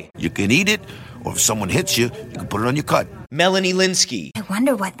Cannavale. You can eat it, or if someone hits you, you can put it on your cut. Melanie Linsky. I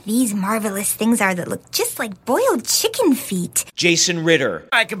wonder what these marvelous things are that look just like boiled chicken feet. Jason Ritter.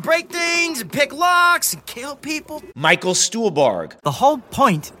 I can break things and pick locks and kill people. Michael Stuhlbarg. The whole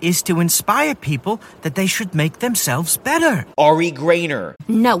point is to inspire people that they should make themselves better. Ari Grainer.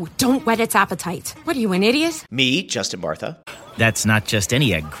 No, don't whet its appetite. What are you, an idiot? Me, Justin Bartha. That's not just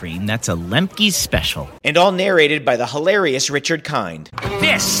any egg cream, that's a Lemke's special. And all narrated by the hilarious Richard Kind.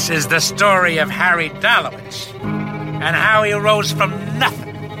 This is the story of Harry Dalowitz and how he rose from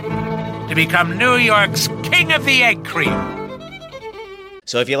nothing to become New York's King of the Egg Cream.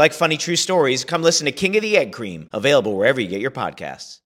 So if you like funny true stories, come listen to King of the Egg Cream, available wherever you get your podcasts.